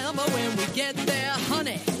 Remember when we get there,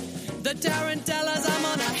 honey, the tarantellas, I'm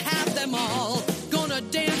gonna have them all. Gonna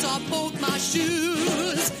dance off both my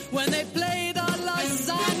shoes when they play the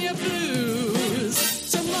lasagna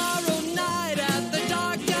blues. Tomorrow night at the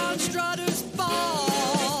Darktown Strutters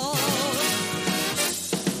Ball.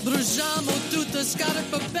 Bruciamo tutte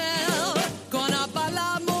scarpe belle, gonna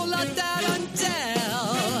ballamo la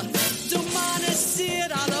tarantella. Domani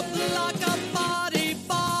sera alla placa party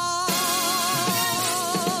ball.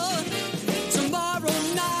 Tomorrow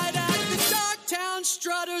night at the Darktown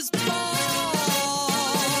Strutters Ball.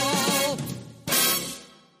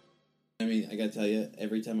 I mean, I gotta tell you,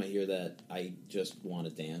 every time I hear that, I just want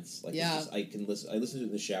to dance. Like, Yeah. I can listen. I listen to it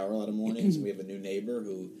in the shower a lot of mornings. We have a new neighbor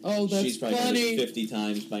who, Oh, that's she's probably heard funny. it 50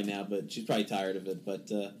 times by now, but she's probably tired of it.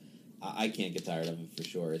 But I can't get tired of it for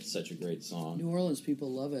sure. It's such a great song. New Orleans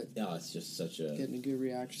people love it. Yeah, it's just such a Getting a good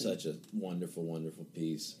reaction. such a wonderful, wonderful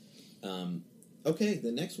piece. Okay,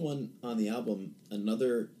 the next one on the album,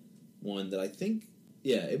 another one that I think,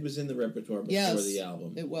 yeah, it was in the repertoire before Yes, the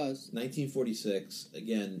album. it was. 1946.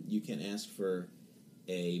 Again, you can ask for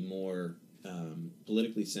a more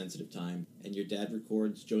politically sensitive time, and your dad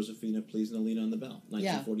records Josephina, Please No Lena on the Bell.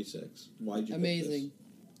 1946. Why'd you pick Amazing.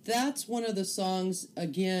 That's one of the songs,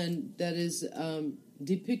 again, that is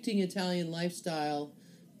depicting Italian lifestyle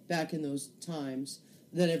back in those times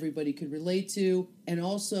that everybody could relate to and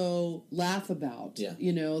also laugh about. Yeah.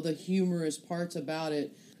 You know, the humorous parts about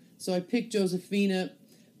it. So I picked Josephina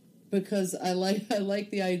because I like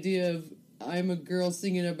the idea of I'm a girl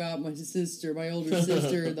singing about my sister, my older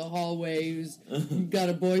sister in the hallway who's got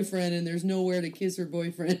a boyfriend and there's nowhere to kiss her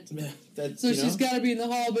boyfriend. That's, So you know, she's got to be in the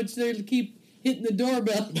hall, but they keep hitting the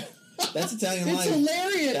doorbell. That's Italian It's life.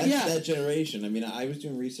 hilarious. That's Yeah. that generation. I mean, I was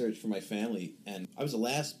doing research for my family, and I was the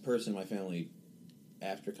last person in my family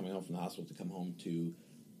after coming home from the hospital to come home to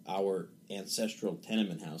our ancestral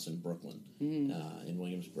tenement house in Brooklyn, in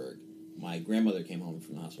Williamsburg. My grandmother came home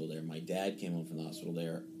from the hospital there. My dad came home from the hospital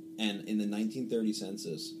there. And in the 1930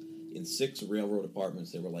 census, in 6 railroad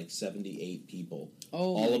apartments, there were like 78 people.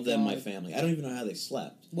 Oh, all my of them God. my family. I don't even know how they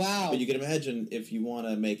slept. Wow. But you can imagine if you want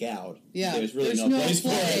to make out, Yeah, there's really no place for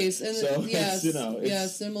it. And So yes, it's, you know, it's, yeah,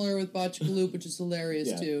 similar with Botchkaloop, which is hilarious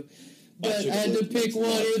Yeah. too. But I had to Botchkaloop pick makes one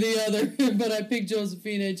love. or the other. But I picked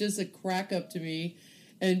Josephina, just a crack up to me.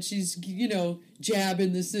 And she's, you know,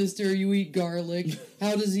 jabbing the sister, you eat garlic.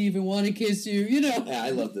 How does he even want to kiss you? You know. Yeah,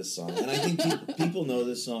 I love this song, and I think people know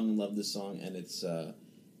this song and love this song, and it's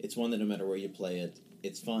one that no matter where you play it,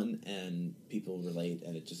 it's fun and people relate,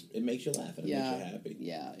 and it makes you laugh and it makes you happy.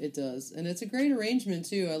 Yeah, it does. And it's a great arrangement,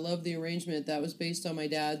 too. I love the arrangement. That was based on my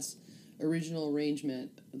dad's original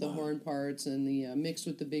arrangement, the Wow. horn parts and the mix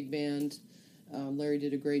with the big band. Larry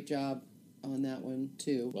did a great job on that one,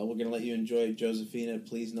 too. Well, we're going to let you enjoy Josephina,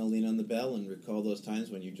 Please No Lena on the Bell, and recall those times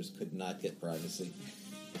when you just could not get privacy.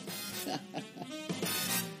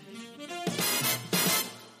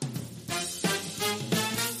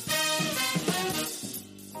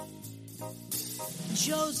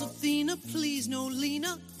 Josephina, please no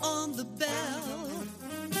Lena on the bell.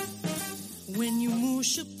 When you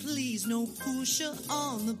moosha, please no pusha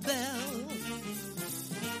on the bell.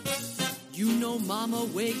 You know mama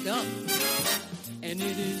wake up, and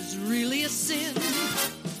it is really a sin,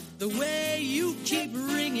 the way you keep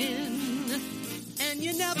ringing, and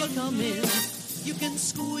you never come in. You can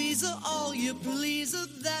squeeze her all you please her,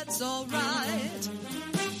 that's alright.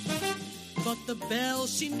 But the bell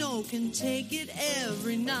she know can take it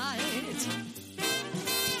every night.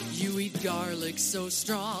 You eat garlic so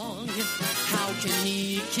strong, how can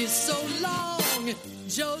he kiss so long?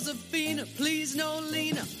 Josephina, please no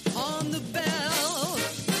Lena on the bell.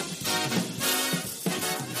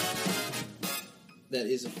 That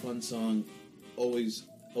is a fun song, always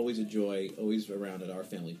a joy, always around at our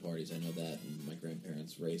family parties. I know that, and my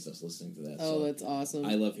grandparents raised us listening to that Oh, song. that's awesome.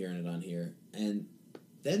 I love hearing it on here. And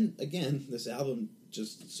then, again, this album,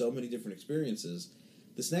 just so many different experiences.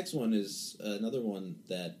 This next one is another one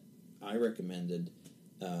that I recommended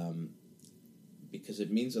because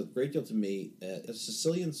it means a great deal to me. A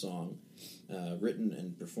Sicilian song written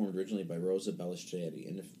and performed originally by Rosa Balestrieri.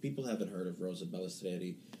 And if people haven't heard of Rosa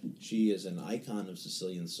Balestrieri, she is an icon of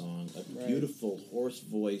Sicilian song, a beautiful,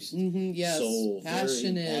 hoarse-voiced soul,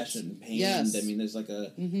 passionate, very passionate and pained. Yes. I mean, there's like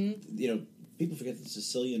a, people forget that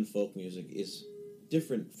Sicilian folk music is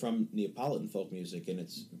different from Neapolitan folk music and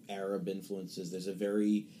its Arab influences. There's a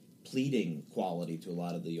very pleading quality to a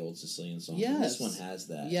lot of the old Sicilian songs. Yes. And this one has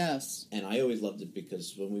that. Yes. And I always loved it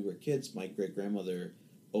because when we were kids, my great-grandmother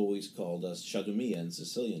always called us Shadumia in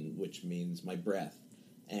Sicilian, which means my breath.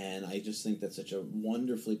 And I just think that's such a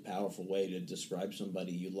wonderfully powerful way to describe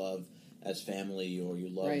somebody you love as family or you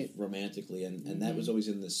love romantically. And that was always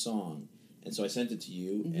in this song. And so I sent it to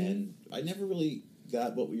you, and I never really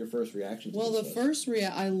got what were your first reactions to this was. First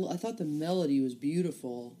I thought the melody was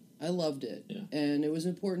beautiful. I loved it. Yeah. And it was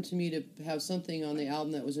important to me to have something on the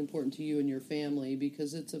album that was important to you and your family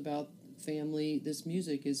because it's about family. This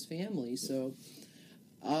music is family. So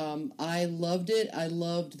I loved it. I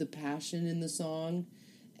loved the passion in the song.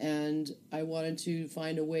 And I wanted to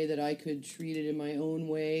find a way that I could treat it in my own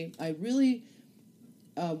way. I really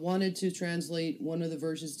wanted to translate one of the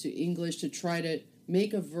verses to English to try to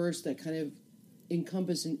make a verse that kind of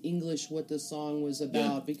encompass in English what the song was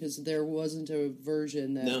about because there wasn't a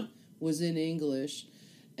version that was in English.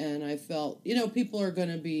 And I felt, people are going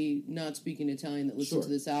to be not speaking Italian that listen to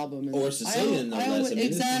this album. And or Sicilian, no less. I mean,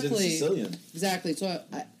 exactly. This is in Sicilian. Exactly. So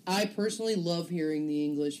I personally love hearing the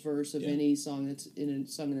English verse of any song that's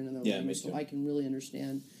sung in another language, so I can really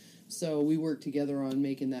understand. So we worked together on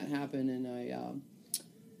making that happen, and I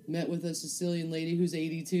met with a Sicilian lady who's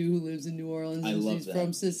 82 who lives in New Orleans. I love she's that.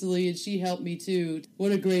 from Sicily, and she helped me too.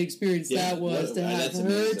 What a great experience that was to have her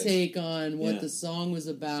amazing. take on what the song was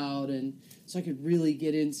about, and so I could really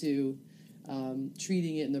get into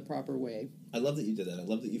treating it in the proper way. I love that you did that. I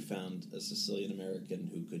love that you found a Sicilian American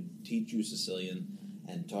who could teach you Sicilian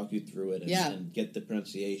and talk you through it and get the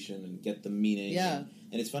pronunciation and get the meaning. Yeah.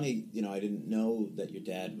 And it's funny, I didn't know that your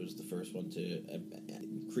dad was the first one to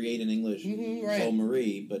create an English Paul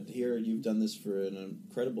Marie, but here you've done this for an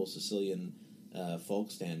incredible Sicilian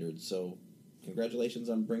folk standard. So congratulations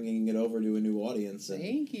on bringing it over to a new audience. And,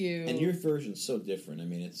 Thank you. And your version's so different. I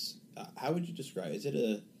mean, it's how would you describe it? Is it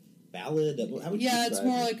a ballad? How would you describe it's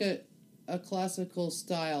more it? like a classical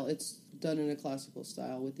style. It's done in a classical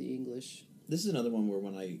style with the English. This is another one where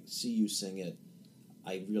when I see you sing it,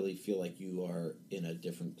 I really feel like you are in a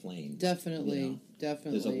different plane. Definitely,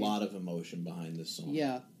 definitely. There's a lot of emotion behind this song.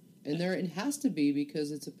 Yeah, and it has to be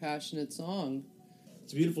because it's a passionate song.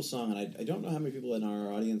 It's a beautiful song, and I don't know how many people in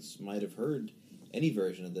our audience might have heard any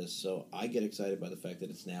version of this, so I get excited by the fact that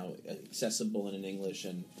it's now accessible and in English.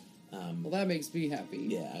 And well, that makes me happy.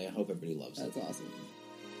 Yeah, I hope everybody loves it. That's awesome.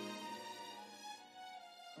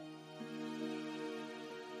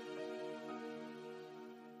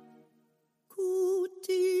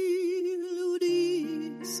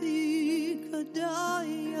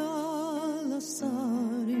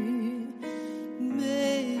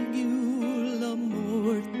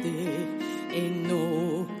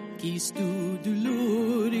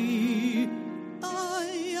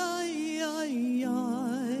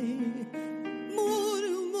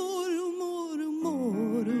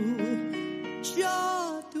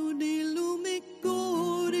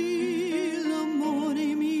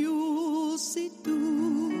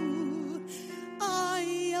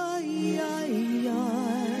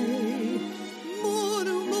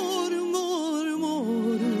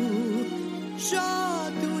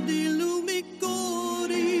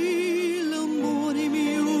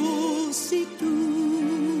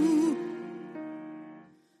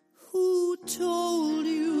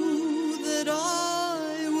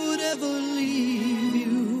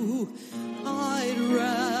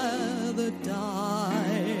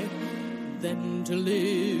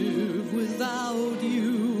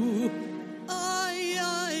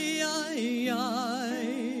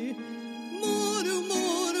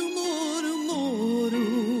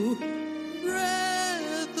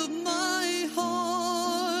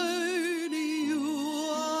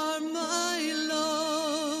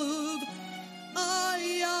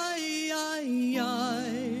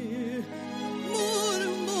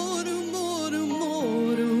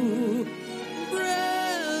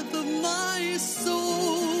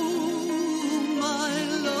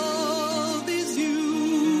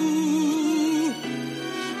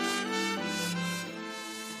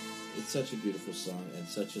 Such a beautiful song and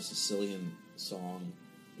such a Sicilian song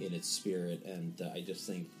in its spirit, and I just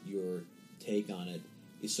think your take on it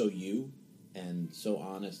is so you and so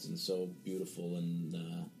honest and so beautiful, and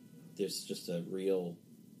there's just a real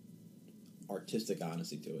artistic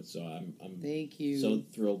honesty to it. So I'm thank you. So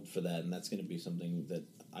thrilled for that, and that's going to be something that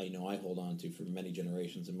I know I hold on to for many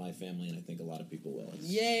generations in my family, and I think a lot of people will.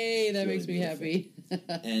 Yay, that really makes me happy.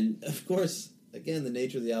 And, of course, again, the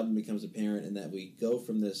nature of the album becomes apparent in that we go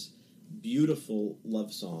from this beautiful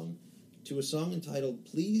love song to a song entitled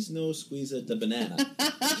Please No Squeeza the Banana.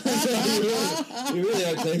 So we really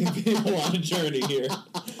are taking people on a journey here.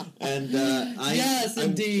 And yes,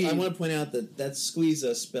 indeed. I want to point out that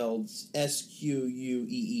Squeeza spelled Squeeza,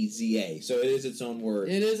 so it is its own word.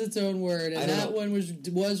 It is its own word, and that one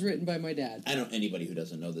was written by my dad. I don't know anybody who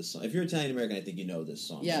doesn't know this song. If you're Italian American, I think you know this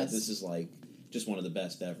song. Yes. Right? This is like just one of the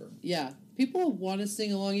best ever. Yeah. People want to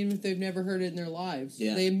sing along even if they've never heard it in their lives.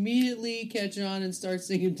 Yeah. They immediately catch on and start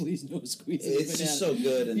singing Please No Squeeze. It's just so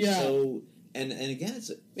good and so... And again,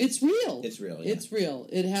 it's real. It's real, yeah. It's real.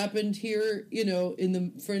 It happened here, in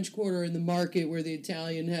the French Quarter, in the market where the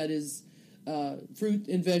Italian had his fruit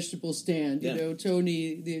and vegetable stand.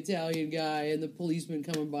 Tony, the Italian guy, and the policeman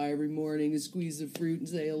coming by every morning to squeeze the fruit and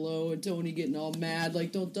say hello, and Tony getting all mad,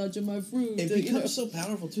 like, don't touch my fruit. It becomes so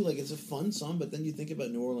powerful, too. Like, it's a fun song, but then you think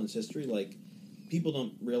about New Orleans history, like, people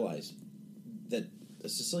don't realize that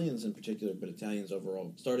Sicilians in particular, but Italians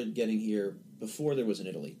overall, started getting here before there was an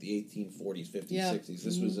Italy, the 1840s, 50s, 60s.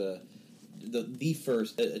 This was the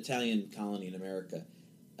first Italian colony in America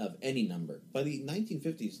of any number. By the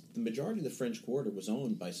 1950s, the majority of the French Quarter was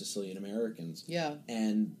owned by Sicilian Americans. Yeah.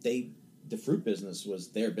 And the fruit business was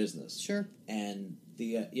their business. Sure. And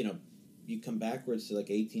you come backwards to like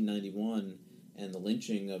 1891 and the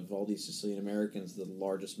lynching of all these Sicilian Americans, the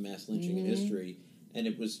largest mass lynching in history. And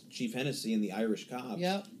it was Chief Hennessy and the Irish cops.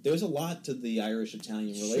 Yep. There was a lot to the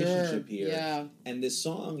Irish-Italian relationship here. Yeah. And this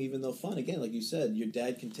song, even though fun, again, like you said, your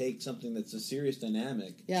dad can take something that's a serious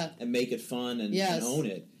dynamic and make it fun and own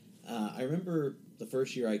it. I remember the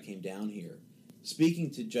first year I came down here, speaking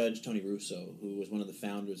to Judge Tony Russo, who was one of the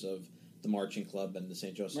founders of the Marching Club and the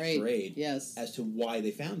St. Joseph's Parade, as to why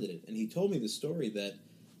they founded it. And he told me the story that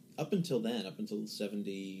up until then, up until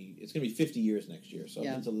 70, it's going to be 50 years next year, so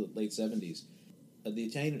up until the late 70s,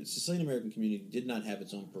 the Sicilian American community did not have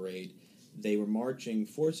its own parade. They were marching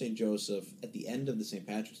for St. Joseph at the end of the St.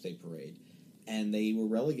 Patrick's Day parade, and they were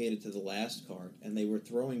relegated to the last cart, and they were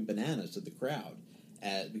throwing bananas to the crowd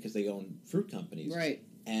because they own fruit companies. Right.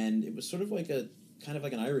 And it was sort of like an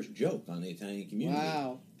Irish joke on the Italian community.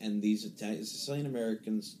 Wow. And these Sicilian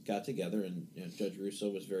Americans got together, and Judge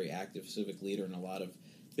Russo was a very active civic leader, and a lot of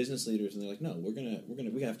business leaders, and they're like, no,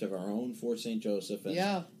 we have to have our own for St. Joseph,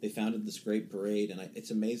 and they founded this great parade, and it's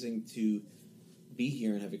amazing to be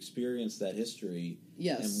here and have experienced that history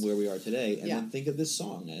and where we are today, and then think of this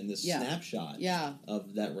song and this snapshot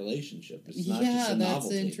of that relationship. It's not just a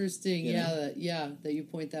novelty. That's interesting. That you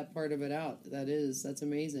point that part of it out. That's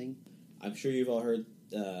amazing. I'm sure you've all heard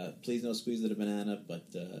Please No Squeeze the Banana, but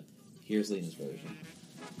here's Lena's version.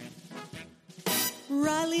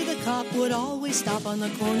 Riley the cop would always stop on the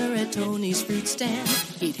corner at Tony's fruit stand.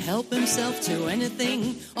 He'd help himself to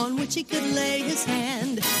anything on which he could lay his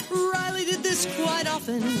hand. Riley did this quite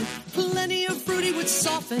often. Plenty of fruit he would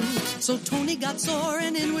soften. So Tony got sore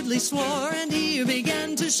and inwardly swore, and he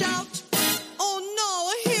began to shout, "Oh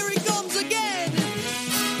no, here he comes again!"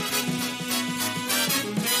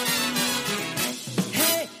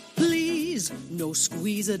 Hey, please, no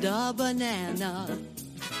squeeze a da banana.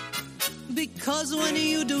 Because when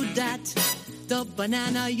you do that, the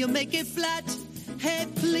banana, you make it flat. Hey,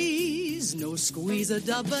 please, no squeeze of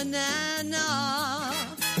the banana.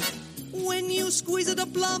 When you squeeze it a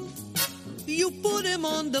plum, you put him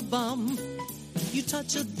on the bum. You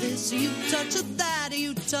touch this, you touch that,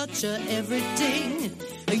 you touch everything.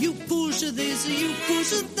 You push this, you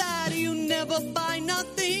push that, you never find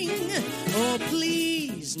nothing. Oh,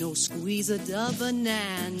 please, no squeeze of the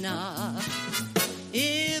banana.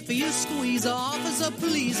 If you squeeze a officer,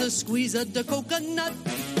 please squeeze the coconut.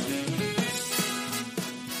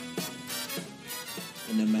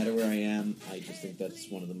 And no matter where I am, I just think that's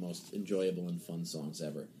one of the most enjoyable and fun songs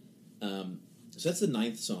ever. So that's the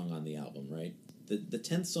 9th song on the album, right? The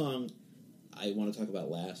 10th song I want to talk about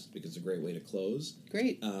last because it's a great way to close.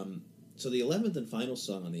 Great. So the 11th and final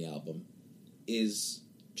song on the album is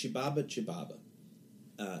Chibaba Chibaba.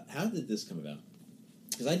 How did this come about?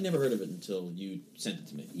 Because I'd never heard of it until you sent it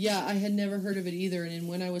to me. Yeah, I had never heard of it either. And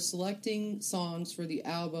when I was selecting songs for the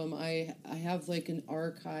album, I have like an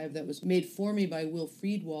archive that was made for me by Will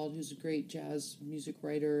Friedwald, who's a great jazz music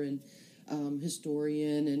writer and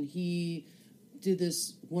historian. And he did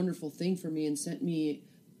this wonderful thing for me and sent me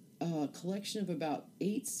a collection of about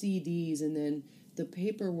 8 CDs and then the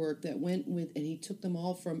paperwork that went with, and he took them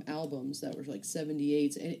all from albums that were like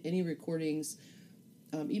 78s, any recordings,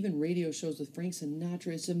 even radio shows with Frank Sinatra.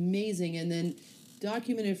 It's amazing. And then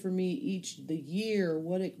documented for me the year,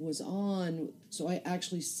 what it was on. So I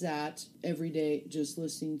actually sat every day just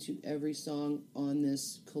listening to every song on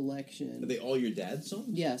this collection. Are they all your dad's songs?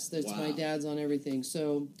 Yes, that's Wow. my dad's on everything.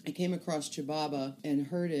 So I came across Chibaba and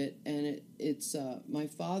heard it, and it's my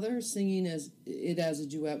father singing as a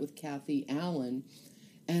duet with Kathy Allen,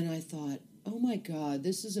 and I thought, oh my God,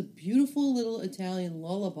 this is a beautiful little Italian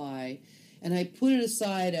lullaby, and I put it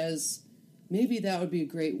aside as maybe that would be a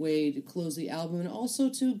great way to close the album, and also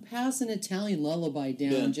to pass an Italian lullaby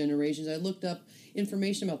down generations. I looked up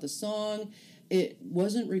information about the song. It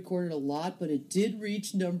wasn't recorded a lot, but it did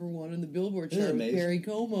reach number 1 on the Billboard chart with Perry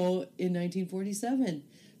Como in 1947.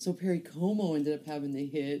 So Perry Como ended up having the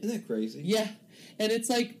hit. Isn't that crazy? Yeah. And it's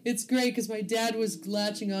great because my dad was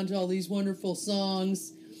latching onto all these wonderful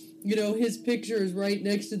songs. You know, his picture is right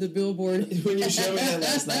next to the Billboard. When you showed me that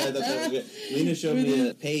last night, I thought that was good. Lena showed me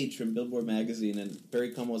a page from Billboard magazine, and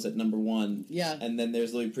Perry Como was at number 1. Yeah. And then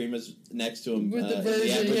there's Louis Prima's next to him. With the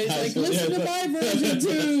version. He's like, listen to my version,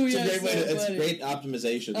 too. It's great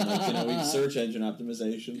optimization. Like, search engine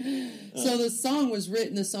optimization. So the song was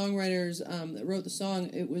written, the songwriters that wrote the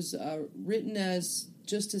song, it was written as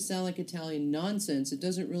just to sound like Italian nonsense. It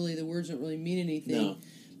doesn't really, the words don't really mean anything. No.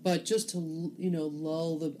 But just to,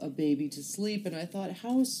 lull a baby to sleep. And I thought,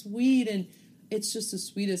 how sweet. And it's just the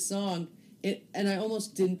sweetest song. And I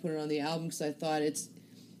almost didn't put it on the album because I thought it's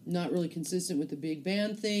not really consistent with the big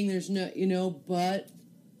band thing. There's no, but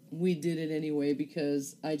we did it anyway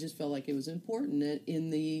because I just felt like it was important. In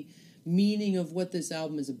the meaning of what this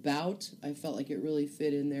album is about, I felt like it really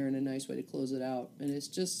fit in there in a nice way to close it out. And it's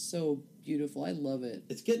just so beautiful. I love it.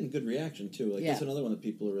 It's getting good reaction, too. That's another one that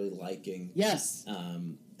people are really liking. Yes.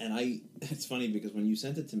 And it's funny because when you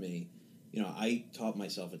sent it to me, I taught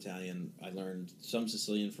myself Italian. I learned some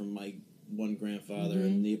Sicilian from my one grandfather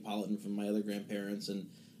and Neapolitan from my other grandparents, and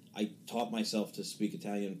I taught myself to speak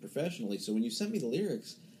Italian professionally. So when you sent me the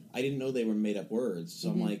lyrics, I didn't know they were made-up words. So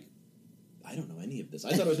I'm like, I don't know any of this.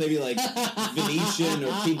 I thought it was maybe like Venetian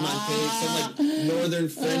or Piedmontese, some like northern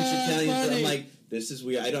French Italian. So I'm like, this is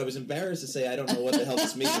weird. I was embarrassed to say I don't know what the hell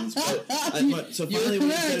this means. But so finally, when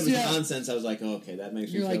you said it was nonsense, I was like, oh, okay, that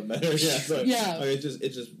makes me feel better.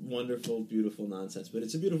 It's just wonderful, beautiful nonsense. But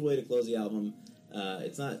it's a beautiful way to close the album.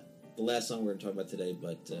 It's not the last song we're going to talk about today,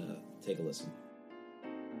 but take a listen.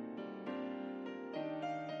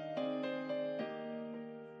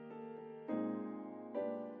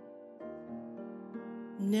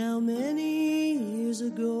 Now many years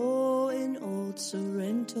ago in old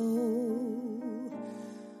Sorrento,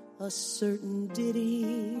 a certain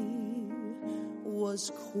ditty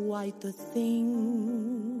was quite the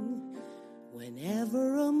thing.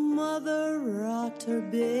 Whenever a mother rocked her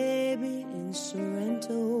baby in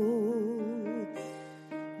Sorrento,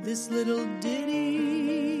 this little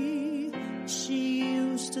ditty she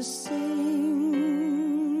used to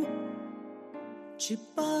sing.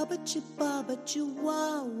 Chibaba, chibaba,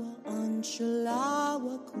 chihuahua,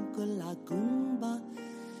 anchalawa, kukalagumba.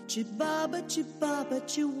 Chibaba, chibaba,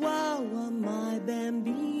 chihuahua, my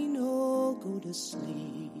bambino, go to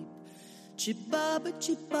sleep. Chibaba,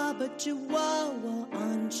 chibaba, chihuahua,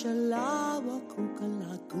 anchalawa,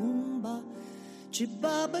 kukalagumba.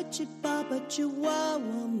 Chibaba, chibaba,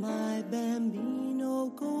 chihuahua, my bambino,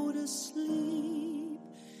 go to sleep.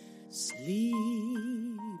 Sleep,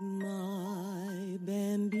 my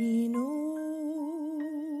bambino.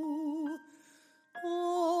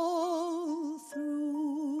 All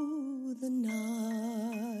through the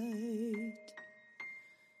night,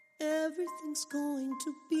 everything's going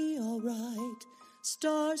to be alright.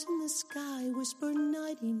 Stars in the sky whisper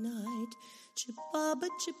nighty-night. Chibaba,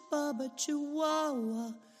 chibaba,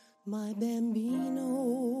 chihuahua, my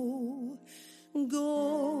bambino,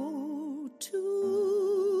 go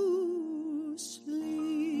to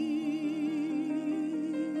sleep.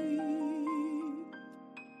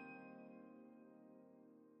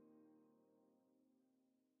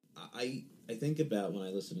 I think about when I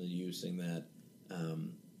listen to you sing that,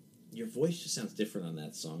 your voice just sounds different on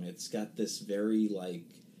that song. It's got this very, like,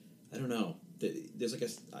 I don't know. There's like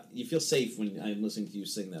you feel safe when I'm listening to you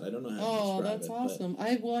sing that. I don't know how to describe it. Oh, that's awesome.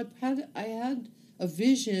 I had a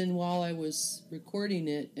vision while I was recording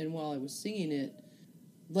it and while I was singing it,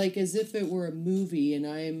 like as if it were a movie and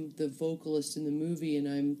I'm the vocalist in the movie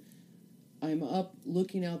and I'm up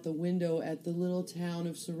looking out the window at the little town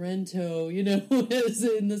of Sorrento, as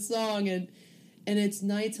in the song, and it's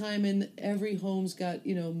nighttime and every home's got,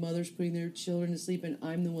 mothers putting their children to sleep and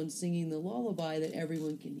I'm the one singing the lullaby that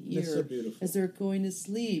everyone can hear. That's so beautiful. As they're going to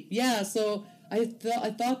sleep. Yeah, so I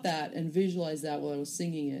thought that and visualized that while I was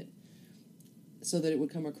singing it. so that it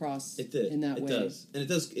would come across It did. in that it way. Does. And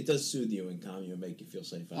it does soothe you and calm you and make you feel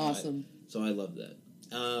safe. Awesome. So I love that.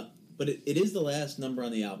 But it is the last number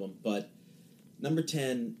on the album, but number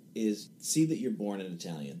 10 is See That You're Born in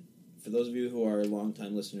Italian. For those of you who are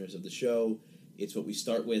longtime listeners of the show, it's what we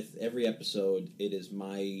start with every episode. It is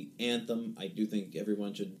my anthem. I do think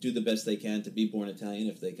everyone should do the best they can to be born Italian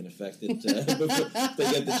if they can affect it, if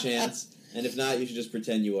they get the chance. And if not, you should just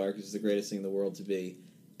pretend you are, because it's the greatest thing in the world to be.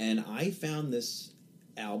 And I found this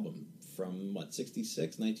album from,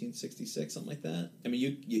 1966, something like that? I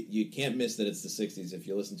mean, you can't miss that it's the 60s if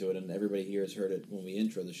you listen to it, and everybody here has heard it when we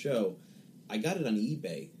intro the show. I got it on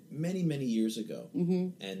eBay many, many years ago.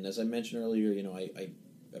 Mm-hmm. And as I mentioned earlier, I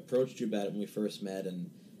approached you about it when we first met, and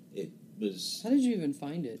it was... How did you even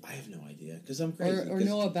find it? I have no idea, because I'm crazy. Or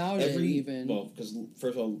know about it, even. Well, because,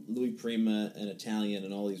 first of all, Louis Prima and Italian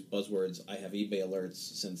and all these buzzwords, I have eBay alerts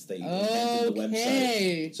since they invented the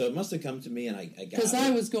website. So it must have come to me, and I got it. Because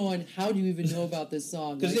I was going, how do you even know about this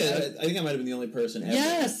song? Because, I think I might have been the only person ever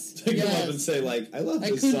to come up and say, I love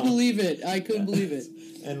this song. I couldn't believe it. I couldn't believe it.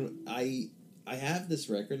 And I have this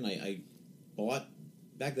record, and I bought...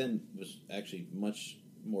 Back then, it was actually much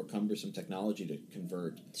more cumbersome technology to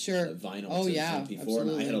convert vinyl to MP4.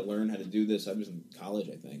 Absolutely. And I had to learn how to do this. I was in college,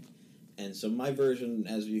 I think. And so my version,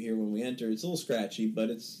 as you hear when we enter, it's a little scratchy,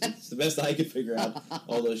 but it's the best I could figure out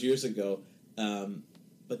all those years ago.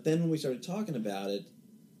 But then when we started talking about it,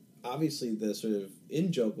 obviously the sort of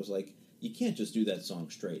in-joke was like, you can't just do that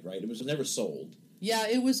song straight, right? It was never sold. Yeah,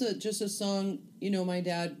 it was just a song, my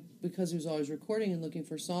dad... because he was always recording and looking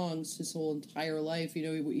for songs his whole entire life.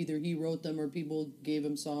 Either he wrote them or people gave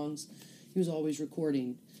him songs. He was always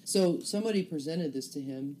recording. So somebody presented this to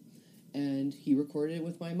him, and he recorded it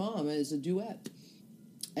with my mom as a duet.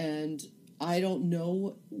 And I don't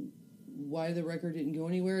know why the record didn't go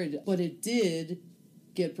anywhere, but it did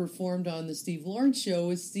get performed on the Steve Lawrence show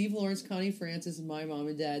with Steve Lawrence, Connie Francis, and my mom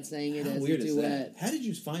and dad sang it as a duet. Is that? How did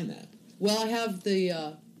you find that? Well,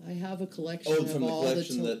 I have a collection of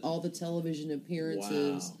all the television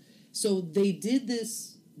appearances. Wow. So they did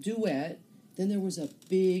this duet. Then there was a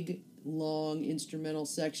big, long instrumental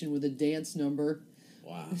section with a dance number.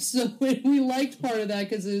 Wow. So we liked part of that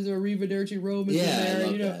because there's a Arrivederci Rome in there. I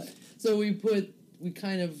love that. So we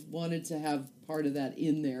kind of wanted to have part of that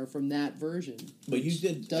in there from that version. But you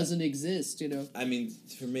did... doesn't exist, I mean,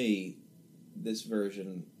 for me, this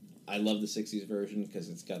version... I love the 60s version because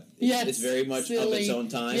it's very much silly. of its own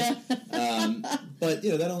time. Yeah. But,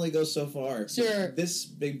 that only goes so far. Sure. But this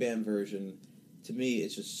big band version, to me,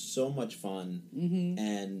 it's just so much fun. Mm-hmm.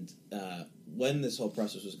 And when this whole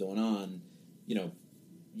process was going on,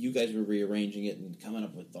 you guys were rearranging it and coming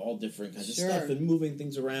up with all different kinds of stuff and moving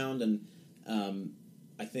things around. And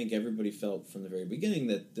I think everybody felt from the very beginning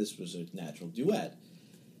that this was a natural duet.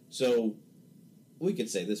 So... we could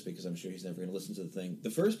say this because I'm sure he's never going to listen to the thing.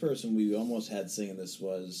 The first person we almost had singing this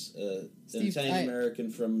was an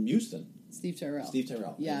Italian-American from Houston. Steve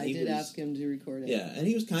Tyrell. Yeah, I did ask him to record it. Yeah, and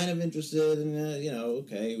he was kind of interested, and,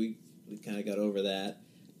 okay, we kind of got over that.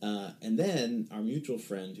 And then our mutual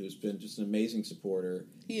friend, who's been just an amazing supporter.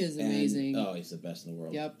 He is amazing. He's the best in the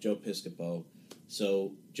world. Yep. Joe Piscopo.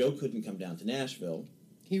 So Joe couldn't come down to Nashville.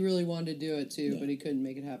 He really wanted to do it, too, but he couldn't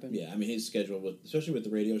make it happen. Yeah, I mean, his schedule, especially with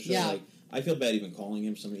the radio show, yeah. I feel bad even calling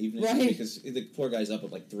him some evenings because the poor guy's up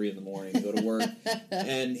at 3 a.m. to go to work,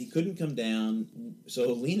 and he couldn't come down.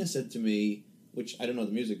 So Lena said to me, which I don't know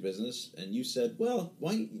the music business, and you said, well,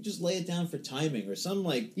 why don't you just lay it down for timing or some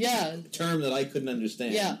term that I couldn't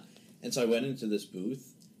understand. Yeah. And so I went into this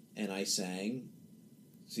booth, and I sang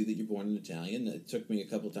See That You're Born in Italian. It took me a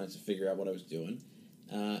couple of times to figure out what I was doing.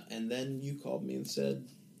 And then you called me and said...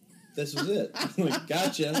 this was it. I'm like,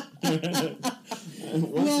 gotcha.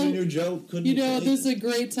 Once we knew Joe couldn't... this is a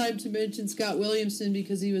great time to mention Scott Williamson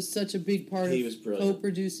because he was such a big part of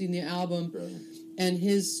co-producing the album. Brilliant. And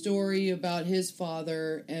his story about his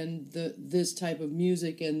father and this type of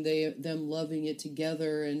music and them loving it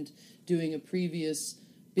together and doing a previous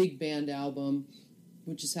big band album,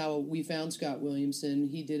 which is how we found Scott Williamson.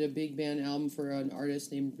 He did a big band album for an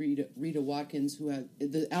artist named Rita Watkins, who had...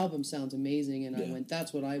 the album sounds amazing, and I went,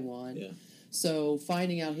 that's what I want. Yeah. So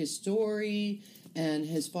finding out his story, and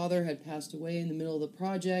his father had passed away in the middle of the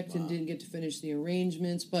project and didn't get to finish the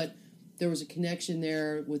arrangements, but there was a connection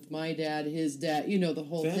there with my dad, his dad, the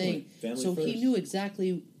whole thing. Family so first. He knew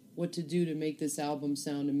exactly what to do to make this album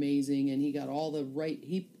sound amazing, and he got all the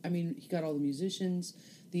he got all the musicians,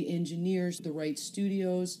 the engineers, the right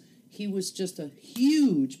studios. He was just a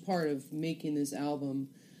huge part of making this album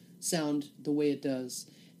sound the way it does.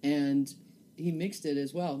 And he mixed it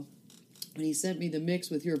as well. When he sent me the mix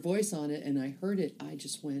with your voice on it and I heard it, I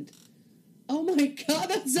just went, oh my God,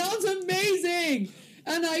 that sounds amazing.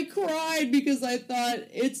 And I cried because I thought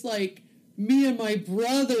it's like me and my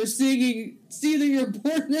brother singing See That You're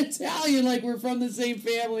Born Italian, like we're from the same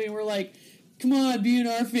family, and we're like, come on, be in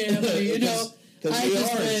our family, you know. Because we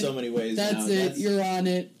are in so many ways that's now. That's it, you're on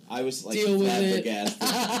it. I was like Deal with it.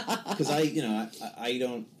 Because I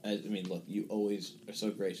mean, look, you always are so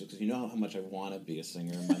gracious because you know how much I want to be a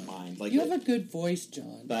singer in my mind. Like, you have a good voice,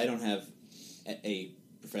 John. But I don't have a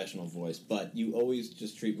professional voice. But you always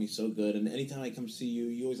just treat me so good. And anytime I come see you,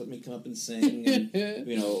 you always let me come up and sing. And,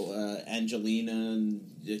 you know, Angelina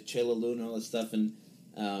and Chela Luna and all that stuff. And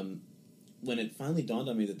when it finally dawned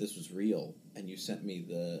on me that this was real and you sent me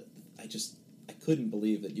I couldn't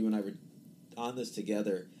believe that you and I were on this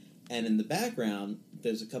together. And in the background,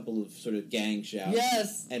 there's a couple of sort of gang shouts.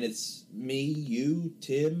 Yes. And it's me, you,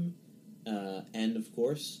 Tim, and of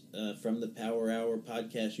course, from the Power Hour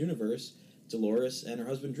podcast universe, Dolores and her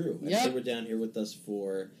husband Drew. And Yep. they were down here with us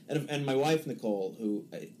and my wife Nicole, who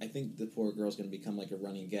I think the poor girl's going to become like a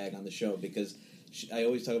running gag on the show because I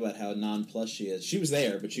always talk about how nonplussed she is. She was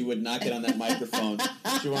there, but she would not get on that microphone.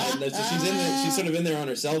 She wanted, so she's in there. She's sort of in there on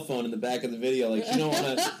her cell phone in the back of the video, like she don't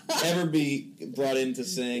want to ever be brought in to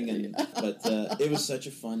sing. But it was such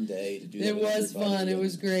a fun day to do that. It was fun. It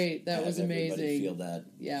was great. That was amazing. Everybody feel that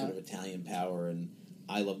sort of Italian power, and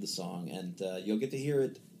I love the song. And you'll get to hear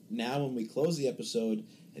it now when we close the episode,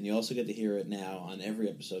 and you also get to hear it now on every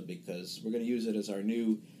episode because we're going to use it as our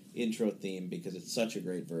new theme because it's such a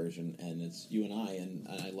great version and it's you and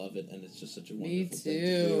I love it and it's just such a wonderful thing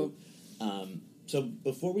to do. So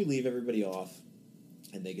before we leave everybody off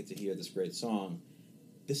and they get to hear this great song,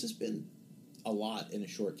 this has been a lot in a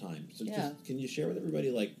short time. So just, can you share with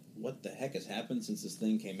everybody like what the heck has happened since this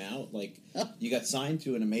thing came out? Like you got signed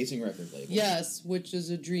to an amazing record label. Yes, which is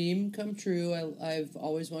a dream come true. I've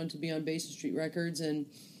always wanted to be on Basin Street Records, and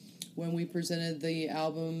when we presented the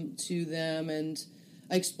album to them and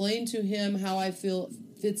I explained to him how I feel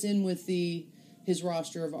fits in with his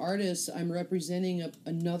roster of artists. I'm representing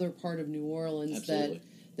another part of New Orleans that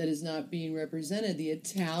is not being represented. The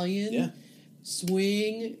Italian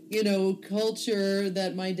swing, culture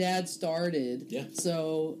that my dad started. Yeah.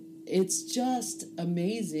 So it's just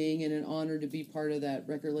amazing and an honor to be part of that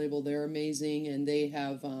record label. They're amazing, and they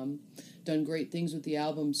have done great things with the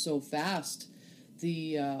album so fast.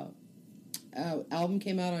 The album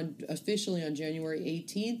came out officially on January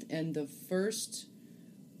 18th, and the first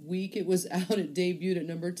week it was out, it debuted at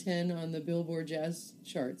number 10 on the Billboard Jazz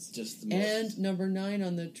charts. Just the most. And number 9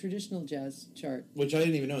 on the traditional jazz chart. Which I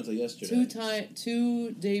didn't even know until yesterday.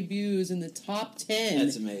 Two debuts in the top 10.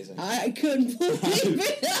 That's amazing. I couldn't believe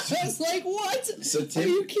it. I was like, what? So Tim, are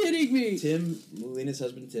you kidding me? Tim, Lena's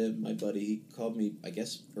husband Tim, my buddy, he called me, I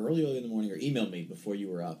guess, early in the morning or emailed me before you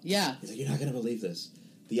were up. Yeah. He's like, you're not going to believe this.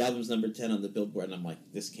 The album's number 10 on the Billboard, and I'm like,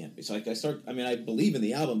 this can't be. So I believe in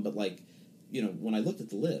the album, but when I looked at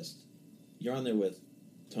the list, you're on there with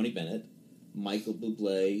Tony Bennett, Michael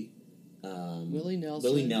Bublé, Willie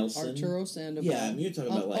Nelson, Arturo Sandoval. Yeah, I mean, you're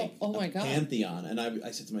talking about my God. pantheon. And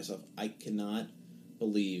I said to myself, I cannot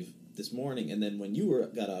believe this morning. And then when you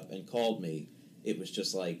got up and called me, it was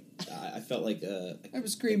just like, I felt like I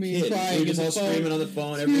was screaming and crying. You were just all screaming on the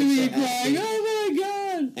phone. Screaming and crying. Oh my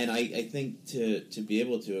God. And I think to be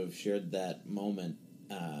able to have shared that moment,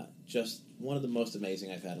 just one of the most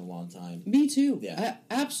amazing I've had in a long time. Me too. Yeah.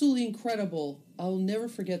 Absolutely incredible. I'll never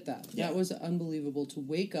forget that. Yeah. That was unbelievable to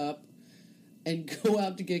wake up and go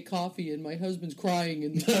out to get coffee, and my husband's crying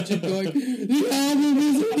in the kitchen going, the album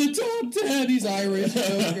is in the top 10. He's Irish.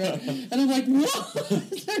 And I'm like, what?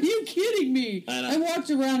 Are you kidding me? I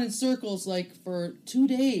walked around in circles for 2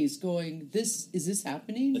 days going, is this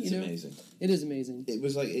happening? It's amazing. It is amazing. It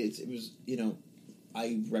was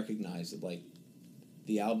I recognize that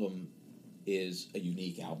the album is a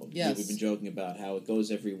unique album. Yes. We've been joking about how it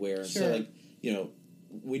goes everywhere. Sure. And so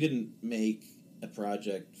we didn't make a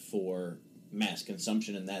project for mass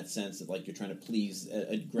consumption in that sense that you're trying to please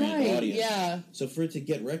a grand audience. Yeah. So for it to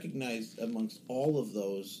get recognized amongst all of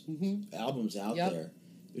those albums out there,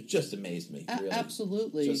 it just amazed me. Really.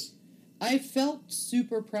 Absolutely. I felt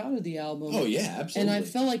super proud of the album. Oh yeah, absolutely. And I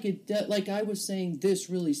felt like I was saying, this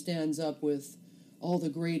really stands up with all the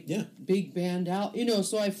great big band out,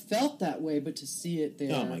 so I felt that way, but to see it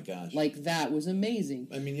there, oh my gosh, that was amazing.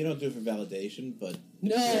 I mean, you don't do it for validation, but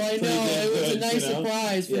no, I know it was a nice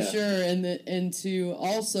surprise for sure, and to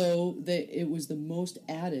also it was the most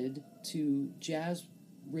added to jazz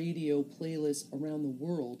radio playlists around the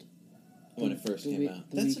world when it first came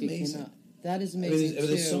out. That's amazing. That is amazing.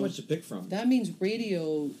 There's so much to pick from. That means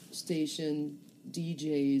radio station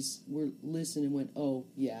DJs were listening and went, "Oh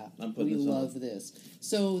yeah, I'm putting we this love on." this."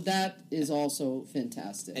 So that is also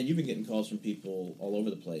fantastic. And you've been getting calls from people all over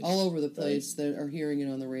the place. All over the place that are hearing it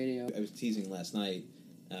on the radio. I was teasing last night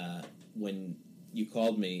when you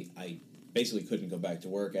called me. I basically couldn't go back to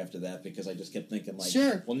work after that because I just kept thinking, like,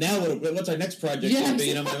 sure. well, now what's our next project going to be?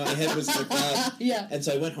 You know, my head was in the clouds. Yeah. And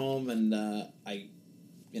so I went home and I,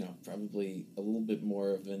 probably a little bit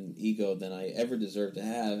more of an ego than I ever deserved to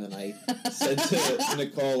have. And I said to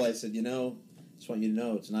Nicole, I said, just want you to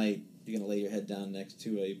know tonight you're going to lay your head down next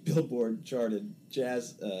to a Billboard charted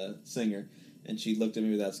jazz singer. And she looked at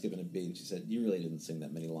me without skipping a beat, and she said, "You really didn't sing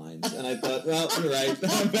that many lines." And I thought, well, you're right.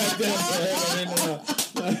 I'm back down to her.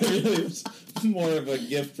 Really, it's more of a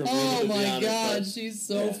gift from me. Oh, my honest, God. She's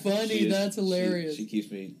so funny. That's hilarious. She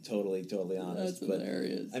keeps me totally honest. That's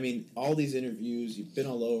hilarious. I mean, all these interviews, you've been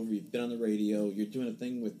all over, you've been on the radio, you're doing a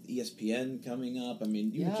thing with ESPN coming up. I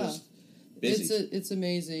mean, you were just busy. It's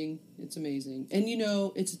amazing. It's amazing. And,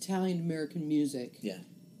 it's Italian-American music. Yeah.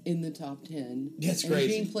 In the top 10. That's and crazy.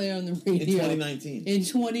 Being played on the radio. In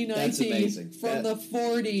 2019. That's amazing. From the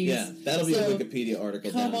 40s. Yeah, that'll be a Wikipedia article.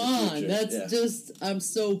 Come on. That's just, I'm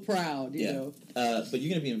so proud, you know. But you're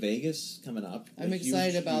going to be in Vegas coming up. I'm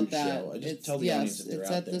excited about that. Show. Just tell the audience if they're it's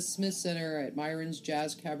out at there. the Smith Center at Myron's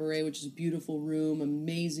Jazz Cabaret, which is a beautiful room,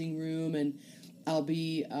 amazing room, and I'll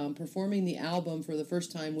be performing the album for the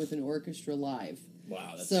first time with an orchestra live.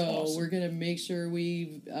 Wow, that's so awesome. We're going to make sure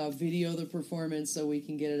we video the performance so we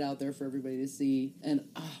can get it out there for everybody to see. And,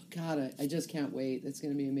 oh, God, I just can't wait. It's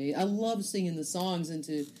going to be amazing. I love singing the songs, and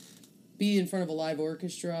to be in front of a live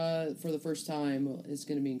orchestra for the first time is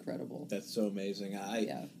going to be incredible. That's so amazing.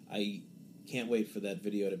 I can't wait for that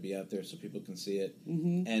video to be out there so people can see it.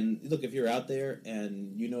 Mm-hmm. And, look, if you're out there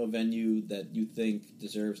and you know a venue that you think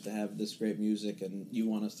deserves to have this great music and you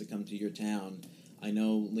want us to come to your town, I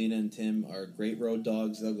know Lena and Tim are great road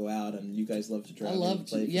dogs. They'll go out, and you guys love to travel. I love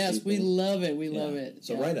to. Yes, people. we love it. We love it.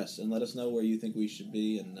 So write us and let us know where you think we should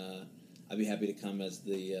be, and I'd be happy to come as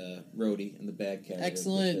the roadie and the bag carrier.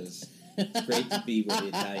 Excellent. It's great to be where the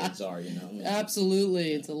Italians are,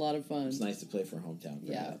 Absolutely. It's a lot of fun. It's nice to play for a hometown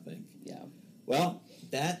crowd, I think. Yeah. Well,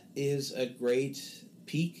 that is a great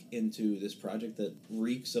peek into this project that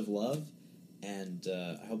reeks of love, and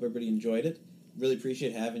I hope everybody enjoyed it. Really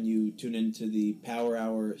appreciate having you tune into the Power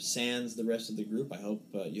Hour sans the rest of the group. I hope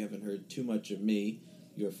you haven't heard too much of me,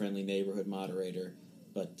 your friendly neighborhood moderator.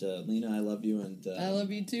 But, Lena, I love you. And I love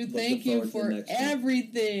you, too. Thank you for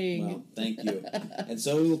everything. Well, thank you. And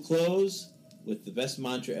so we will close with the best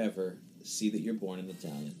mantra ever, see that you're born an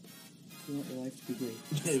Italian. You want your life to be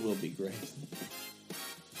great. It will be great.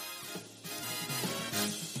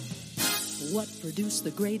 What produced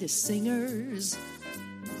the greatest singers?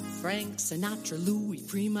 Frank Sinatra, Louis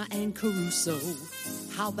Prima, and Caruso.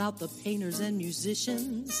 How about the painters and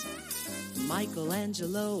musicians?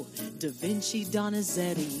 Michelangelo, Da Vinci,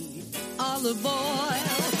 Donizetti, olive oil,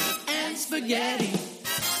 and spaghetti.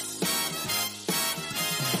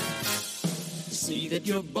 See that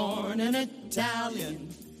you're born an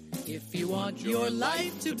Italian if you want your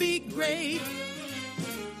life to be great.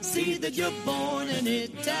 See that you're born an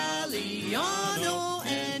Italiano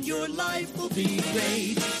and your life will be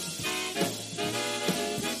great.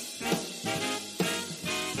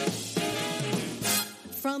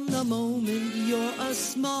 From the moment you're a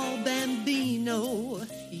small bambino,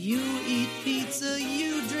 you eat pizza,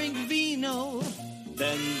 you drink vino.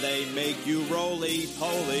 Then they make you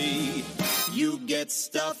roly-poly. You get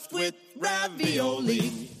stuffed with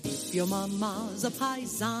ravioli. If your mama's a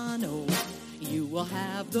paisano, you will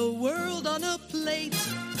have the world on a plate.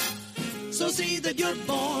 So see that you're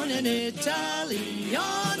born an Italiano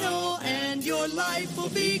and your life will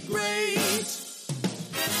be great.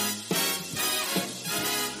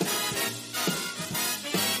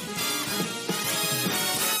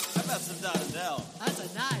 How about some Donadell? That's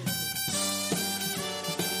a nice.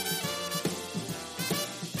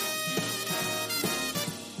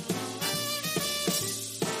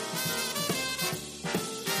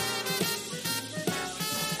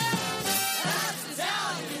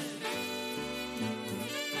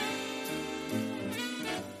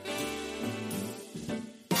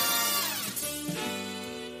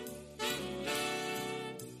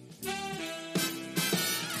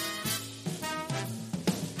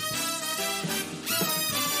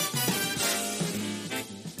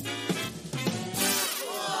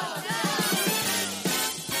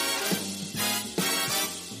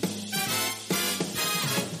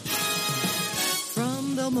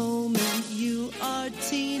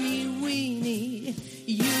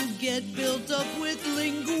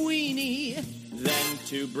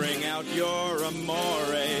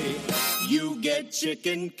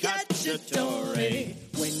 chicken cacciatore.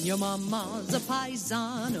 When your mama's a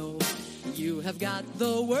paisano, you have got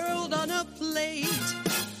the world on a plate.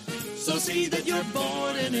 So see that you're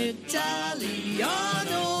born an Italiano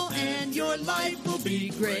and your life will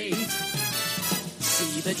be great.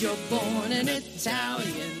 See that you're born an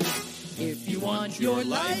Italian if you want your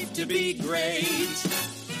life to be great.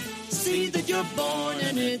 See that you're born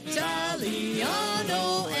an Italiano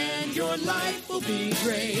and your life will be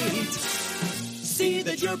great. See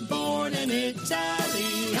that you're born an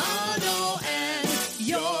Italiano